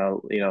 We're kind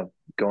of,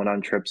 going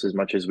on trips as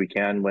much as we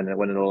can when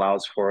it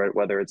allows for it,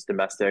 whether it's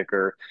domestic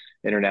or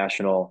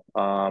international.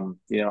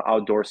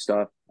 Outdoor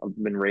stuff. I've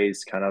been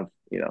raised kind of,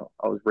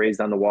 I was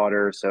raised on the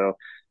water, so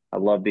I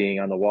love being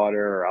on the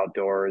water or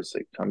outdoors.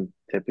 Like I'm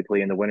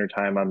typically in the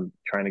wintertime, I'm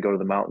trying to go to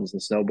the mountains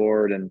and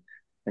snowboard, and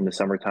in the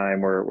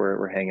summertime,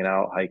 we're hanging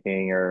out,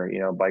 hiking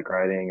or bike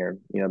riding or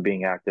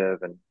being active,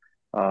 and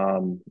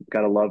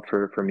got a love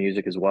for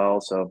music as well.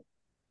 So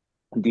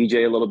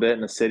DJ a little bit in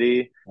the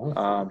city, Oh,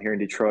 cool. here in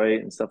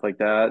Detroit and stuff like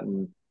that,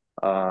 and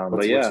but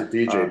What's yeah, your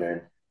DJ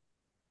name?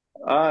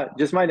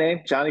 just my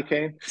name, Johnny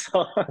Kane.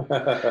 So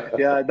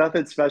yeah,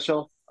 nothing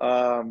special.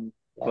 That's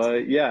But cool.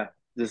 yeah,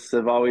 just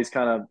have always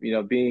kind of,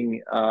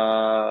 being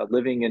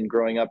living and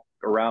growing up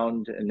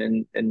around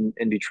and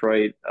in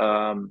Detroit,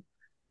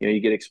 you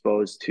get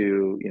exposed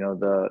to,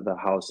 the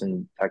house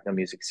and techno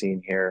music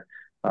scene here.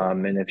 Yeah.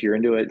 And if you're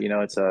into it,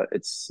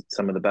 it's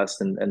some of the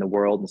best in the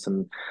world, and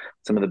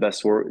some of the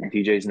best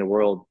DJs in the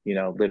world,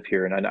 live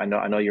here. And I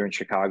know you're in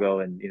Chicago,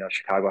 and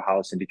Chicago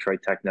house and Detroit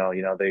techno,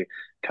 they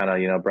kind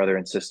of brother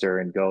and sister,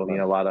 and go, Right.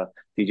 a lot of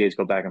DJs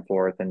go back and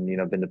forth, and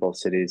been to both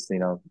cities,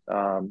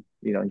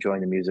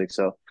 enjoying the music.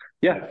 So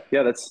yeah,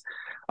 Yeah. yeah,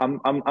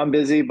 I'm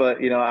busy, but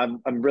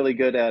I'm really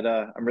good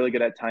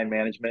at time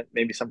management.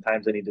 Maybe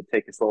sometimes I need to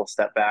take this little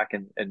step back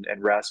and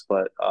rest,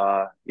 but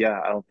yeah,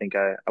 I don't think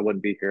I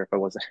wouldn't be here if I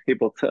wasn't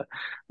able to,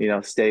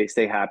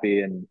 stay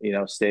happy, and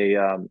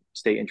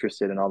stay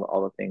interested in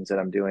all the things that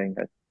I'm doing.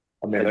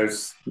 I mean, I,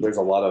 there's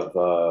a lot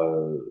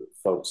of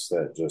folks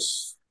that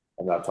just,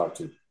 I've talked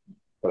to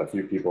but a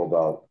few people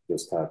about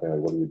this kind of thing. Like,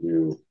 what do you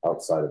do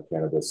outside of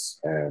cannabis?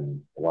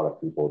 And a lot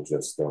of people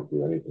just don't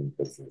do anything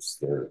because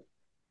they're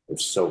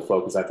so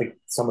focused. I think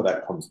some of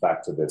that comes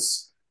back to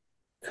this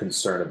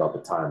concern about the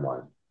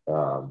timeline,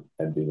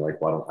 and being like,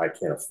 well, I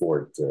can't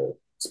afford to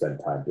spend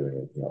time doing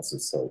anything else.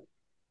 It's like,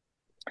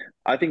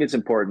 I think it's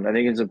important. I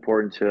think it's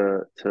important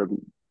to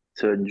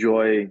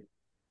enjoy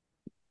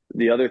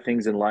the other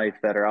things in life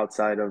that are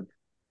outside of,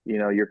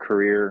 your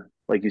career.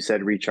 Like you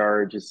said,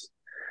 recharge is,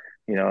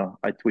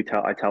 I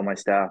tell my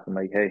staff, I'm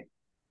like, hey,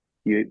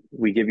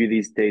 we give you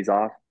these days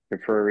off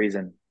for a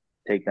reason.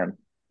 Take them,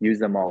 use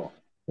them yeah, all.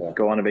 yeah,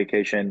 Go on a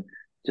vacation,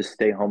 just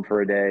stay home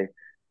for a day,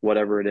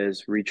 whatever it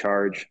is,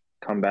 recharge,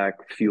 come back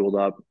fueled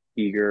up,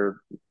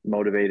 eager,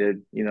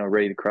 motivated,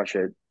 ready to crush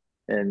it.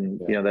 And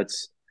yeah,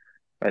 that's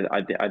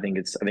I think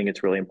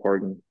it's really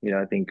important.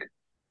 I think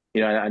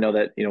I know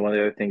that one of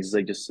the other things is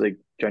like just like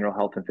general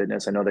health and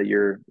fitness. I know that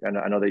you're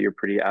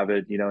pretty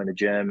avid, in the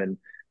gym, and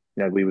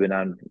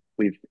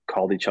we've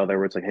called each other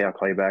where it's like, hey, I'll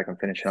call you back. I'm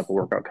finishing up a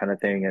workout kind of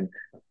thing, and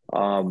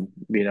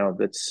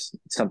that's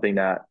something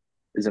that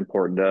is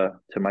important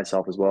to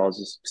myself as well, as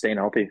just staying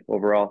healthy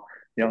overall.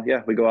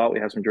 Yeah, we go out, we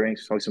have some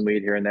drinks, smoke some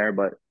weed here and there,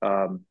 but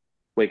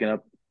waking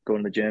up,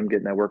 going to the gym,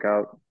 getting that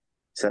workout,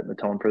 setting the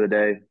tone for the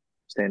day,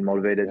 staying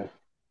motivated. yeah.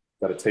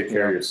 Got to take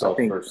care of I yourself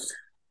think first.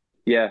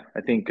 yeah, I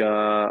think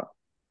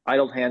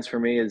idle hands for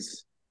me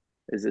is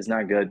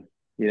not good.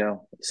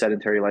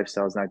 Sedentary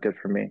lifestyle is not good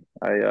for me.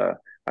 I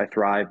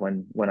thrive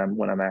when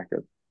I'm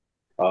active.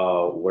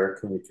 Where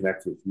can we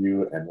connect with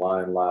you and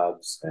Lion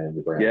Labs and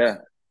your Yeah.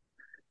 brands?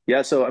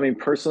 Yeah, so I mean,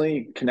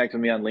 personally, connect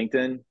with me on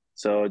LinkedIn.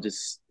 So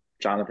just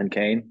Jonathan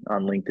Kane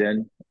on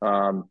LinkedIn.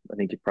 I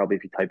think if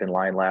you type in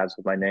Lion Labs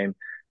with my name,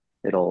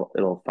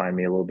 it'll find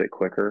me a little bit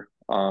quicker.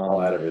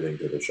 I'll add everything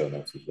to the show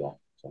notes as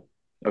well. So,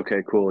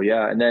 Okay, cool.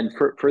 Yeah, and then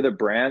for the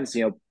brands,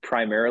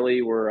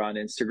 primarily we're on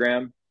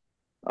Instagram.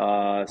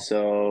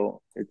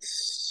 So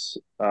it's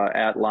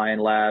at Lion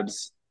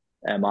Labs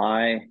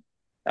MI.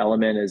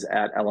 Element is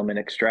at Element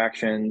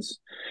Extractions.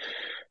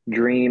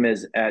 Dream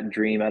is at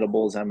Dream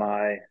Edibles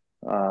MI.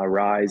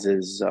 Rise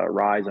is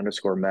Rise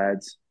underscore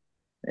meds.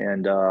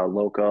 And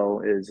Loco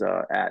is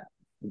at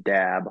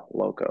Dab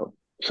Loco.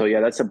 So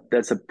yeah, that's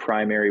a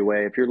primary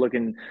way. If you're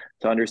looking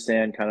to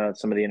understand kind of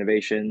some of the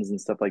innovations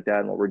and stuff like that,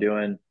 and what we're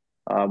doing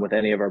with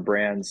any of our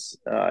brands,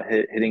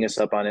 hitting us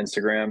up on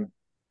Instagram,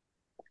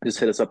 just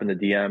hit us up in the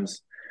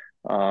DMs.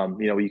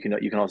 You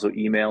can also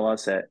email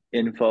us at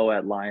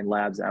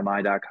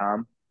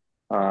info@lionlabsmi.com.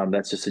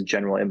 That's just a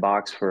general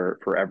inbox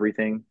for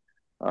everything.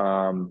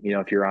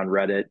 If you're on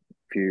Reddit,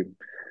 if you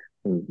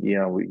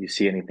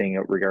see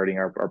anything regarding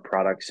our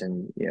products,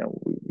 and we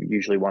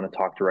usually want to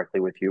talk directly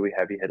with you, we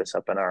have you hit us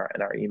up in our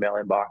email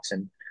inbox,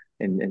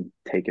 and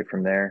take it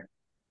from there.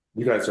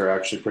 you guys are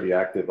actually pretty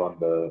active on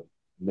the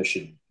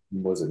Mission.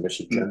 Was it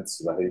Mission Gents?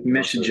 Is that how you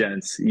pronounce Mission it?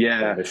 gents, The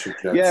yeah, Mission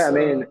yeah. Gents I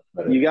mean,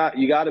 Reddit.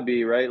 you got to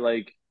be right,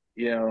 like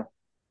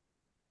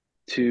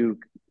to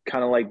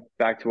kind of like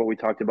back to what we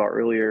talked about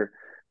earlier,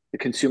 the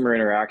consumer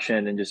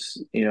interaction, and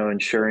just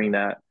ensuring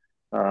that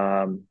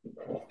um,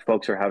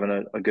 folks are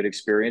having a good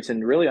experience,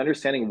 and really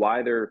understanding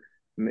why they're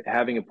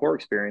having a poor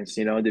experience.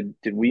 Did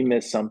we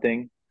miss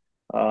something?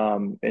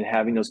 And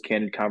having those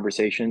candid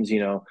conversations,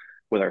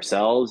 with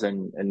ourselves,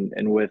 and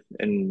with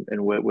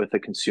the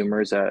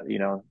consumers,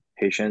 that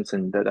patients,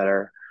 and that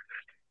are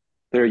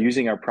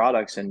using our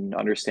products, and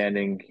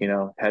understanding,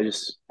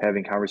 just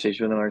having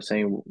conversation with them, or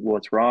saying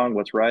what's wrong,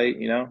 what's right,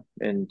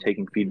 and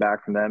taking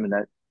feedback from them, and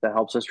that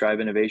helps us drive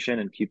innovation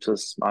and keeps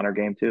us on our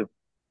game too.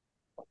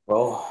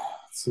 Well,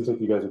 it seems like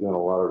you guys are doing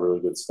a lot of really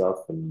good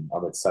stuff, and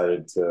I'm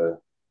excited to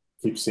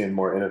keep seeing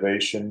more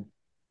innovation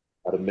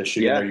out of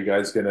Michigan. Are Yeah, you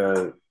guys going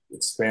to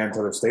expand to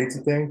other states,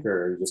 you think,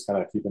 or are you just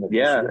kind of keeping it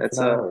yeah, Michigan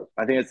for now? Or?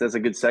 I think that's a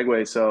good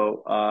segue.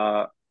 So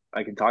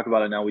I can talk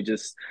about it now. We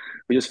just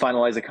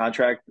finalized a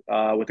contract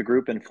with a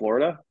group in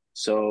Florida.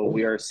 So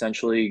we Oh, are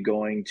essentially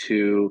going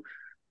to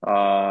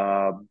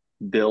uh,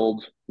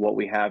 build what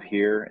we have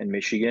here in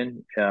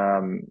Michigan,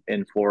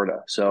 in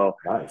Florida. So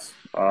nice.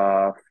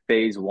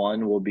 phase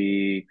one will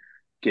be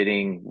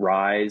getting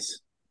Rise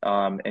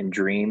and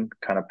Dream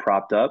kind of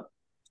propped up,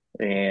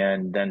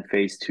 and then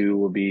phase two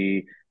will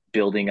be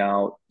building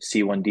out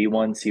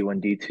C1D1,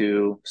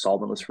 C1D2,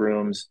 solventless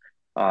rooms,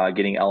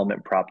 getting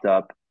Element propped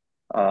up,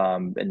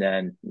 and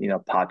then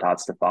pot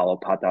tots to follow.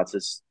 Pot tots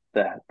is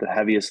the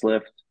heaviest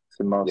lift,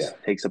 Yeah.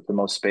 takes up the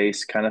most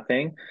space kind of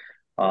thing.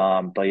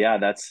 But yeah,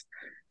 that's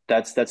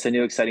a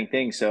new exciting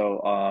thing. So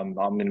I'm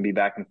going to be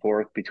back and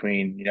forth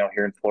between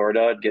here in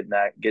Florida, getting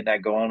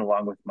that going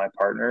along with my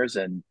partners,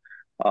 and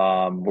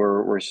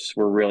we're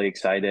really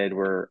excited.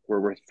 We're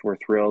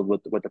thrilled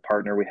with the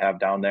partner we have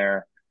down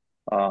there.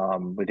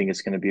 We think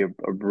it's going to be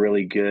a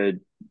really good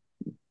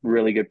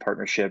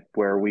partnership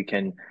where we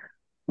can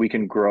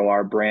grow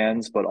our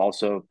brands, but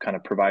also kind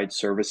of provide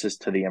services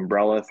to the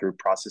umbrella through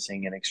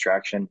processing and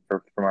extraction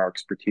from our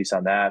expertise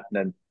on that, and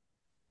then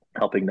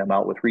helping them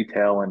out with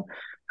retail and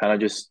kind of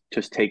just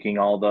taking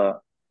all the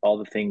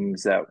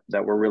things that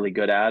we're really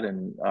good at,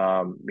 and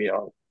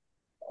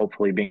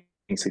hopefully being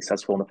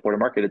successful in the Florida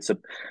market. It's a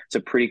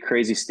pretty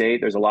crazy state.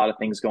 There's a lot of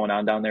things going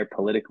on down there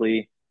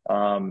politically.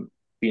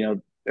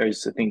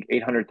 There's I think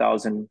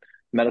 800,000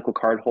 medical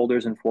card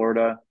holders in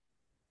Florida.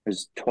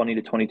 There's 20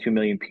 to 22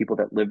 million people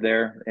that live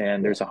there, and Yeah.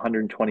 there's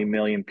 120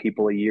 million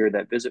people a year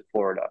that visit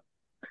Florida.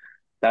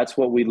 That's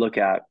what we look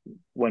at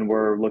when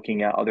we're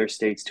looking at other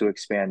states to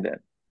expand in.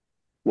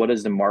 What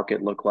does the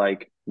market look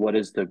like? What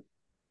is the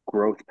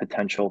growth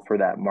potential for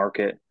that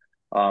market?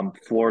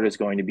 Florida is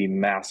going to be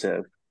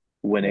massive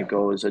when it Yeah.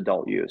 goes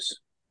adult use.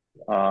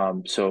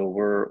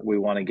 So we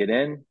want to get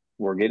in.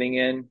 We're getting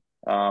in.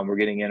 We're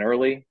getting in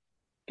early,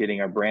 getting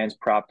our brands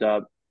propped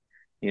up,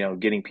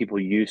 getting people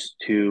used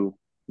to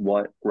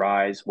what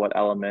Rise, what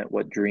Element,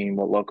 what Dream,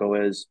 what Loco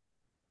is.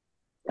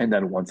 And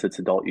then once it's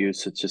adult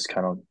use, it's just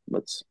kind of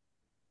let's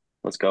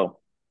go.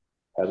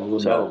 Pedal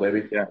to the metal, So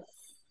baby. yeah,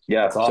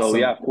 yeah. That's So awesome.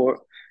 yeah,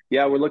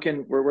 yeah, we're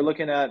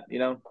looking at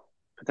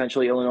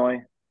potentially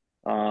Illinois,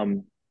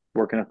 um,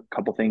 working a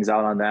couple things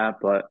out on that.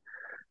 But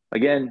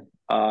again,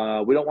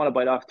 we don't want to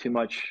bite off too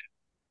much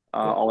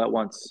Yeah. all at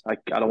once. I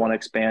don't want Yeah. to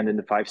expand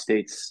into 5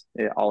 states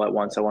all at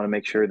once. I want to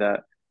make sure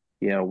that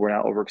we're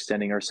not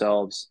overextending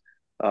ourselves,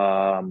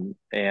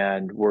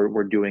 and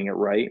we're doing it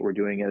right. We're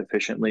doing it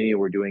efficiently.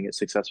 We're doing it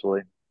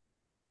successfully.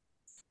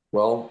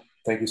 Well,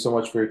 thank you so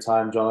much for your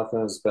time,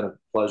 Jonathan. It's been a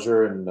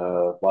pleasure and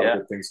a lot of Yeah,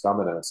 good things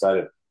coming. I'm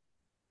excited.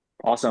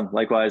 awesome.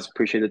 Likewise,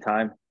 appreciate the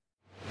time.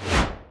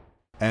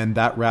 And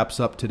that wraps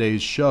up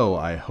today's show.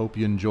 I hope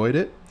you enjoyed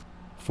it.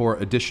 For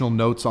additional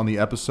notes on the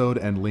episode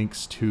and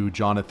links to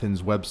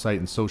Jonathan's website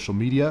and social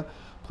media,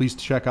 please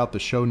check out the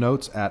show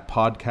notes at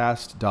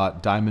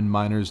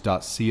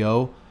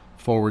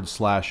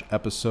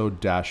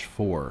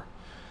podcast.diamondminers.co/episode-4.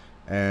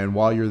 And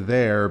while you're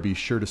there, be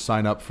sure to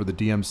sign up for the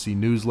DMC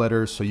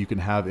newsletter so you can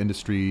have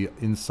industry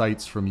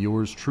insights from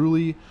yours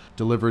truly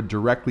delivered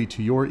directly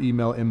to your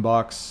email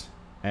inbox.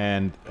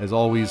 And as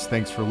always,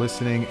 thanks for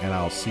listening, and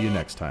I'll see you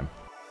next time.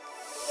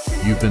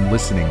 You've been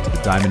listening to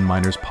the Diamond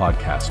Miners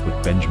Podcast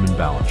with Benjamin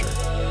Ballinger.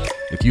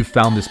 If you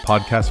found this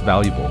podcast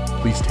valuable,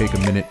 please take a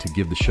minute to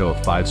give the show a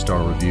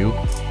 5-star review,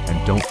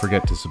 and don't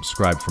forget to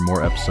subscribe for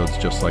more episodes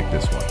just like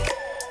this one.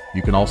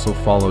 You can also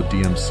follow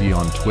DMC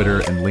on Twitter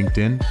and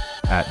LinkedIn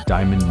at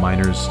Diamond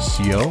Miners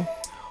CO,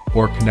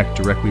 or connect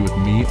directly with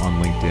me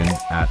on LinkedIn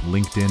at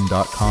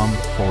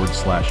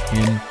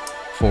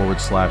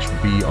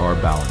linkedin.com/in/BR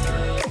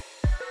Ballinger.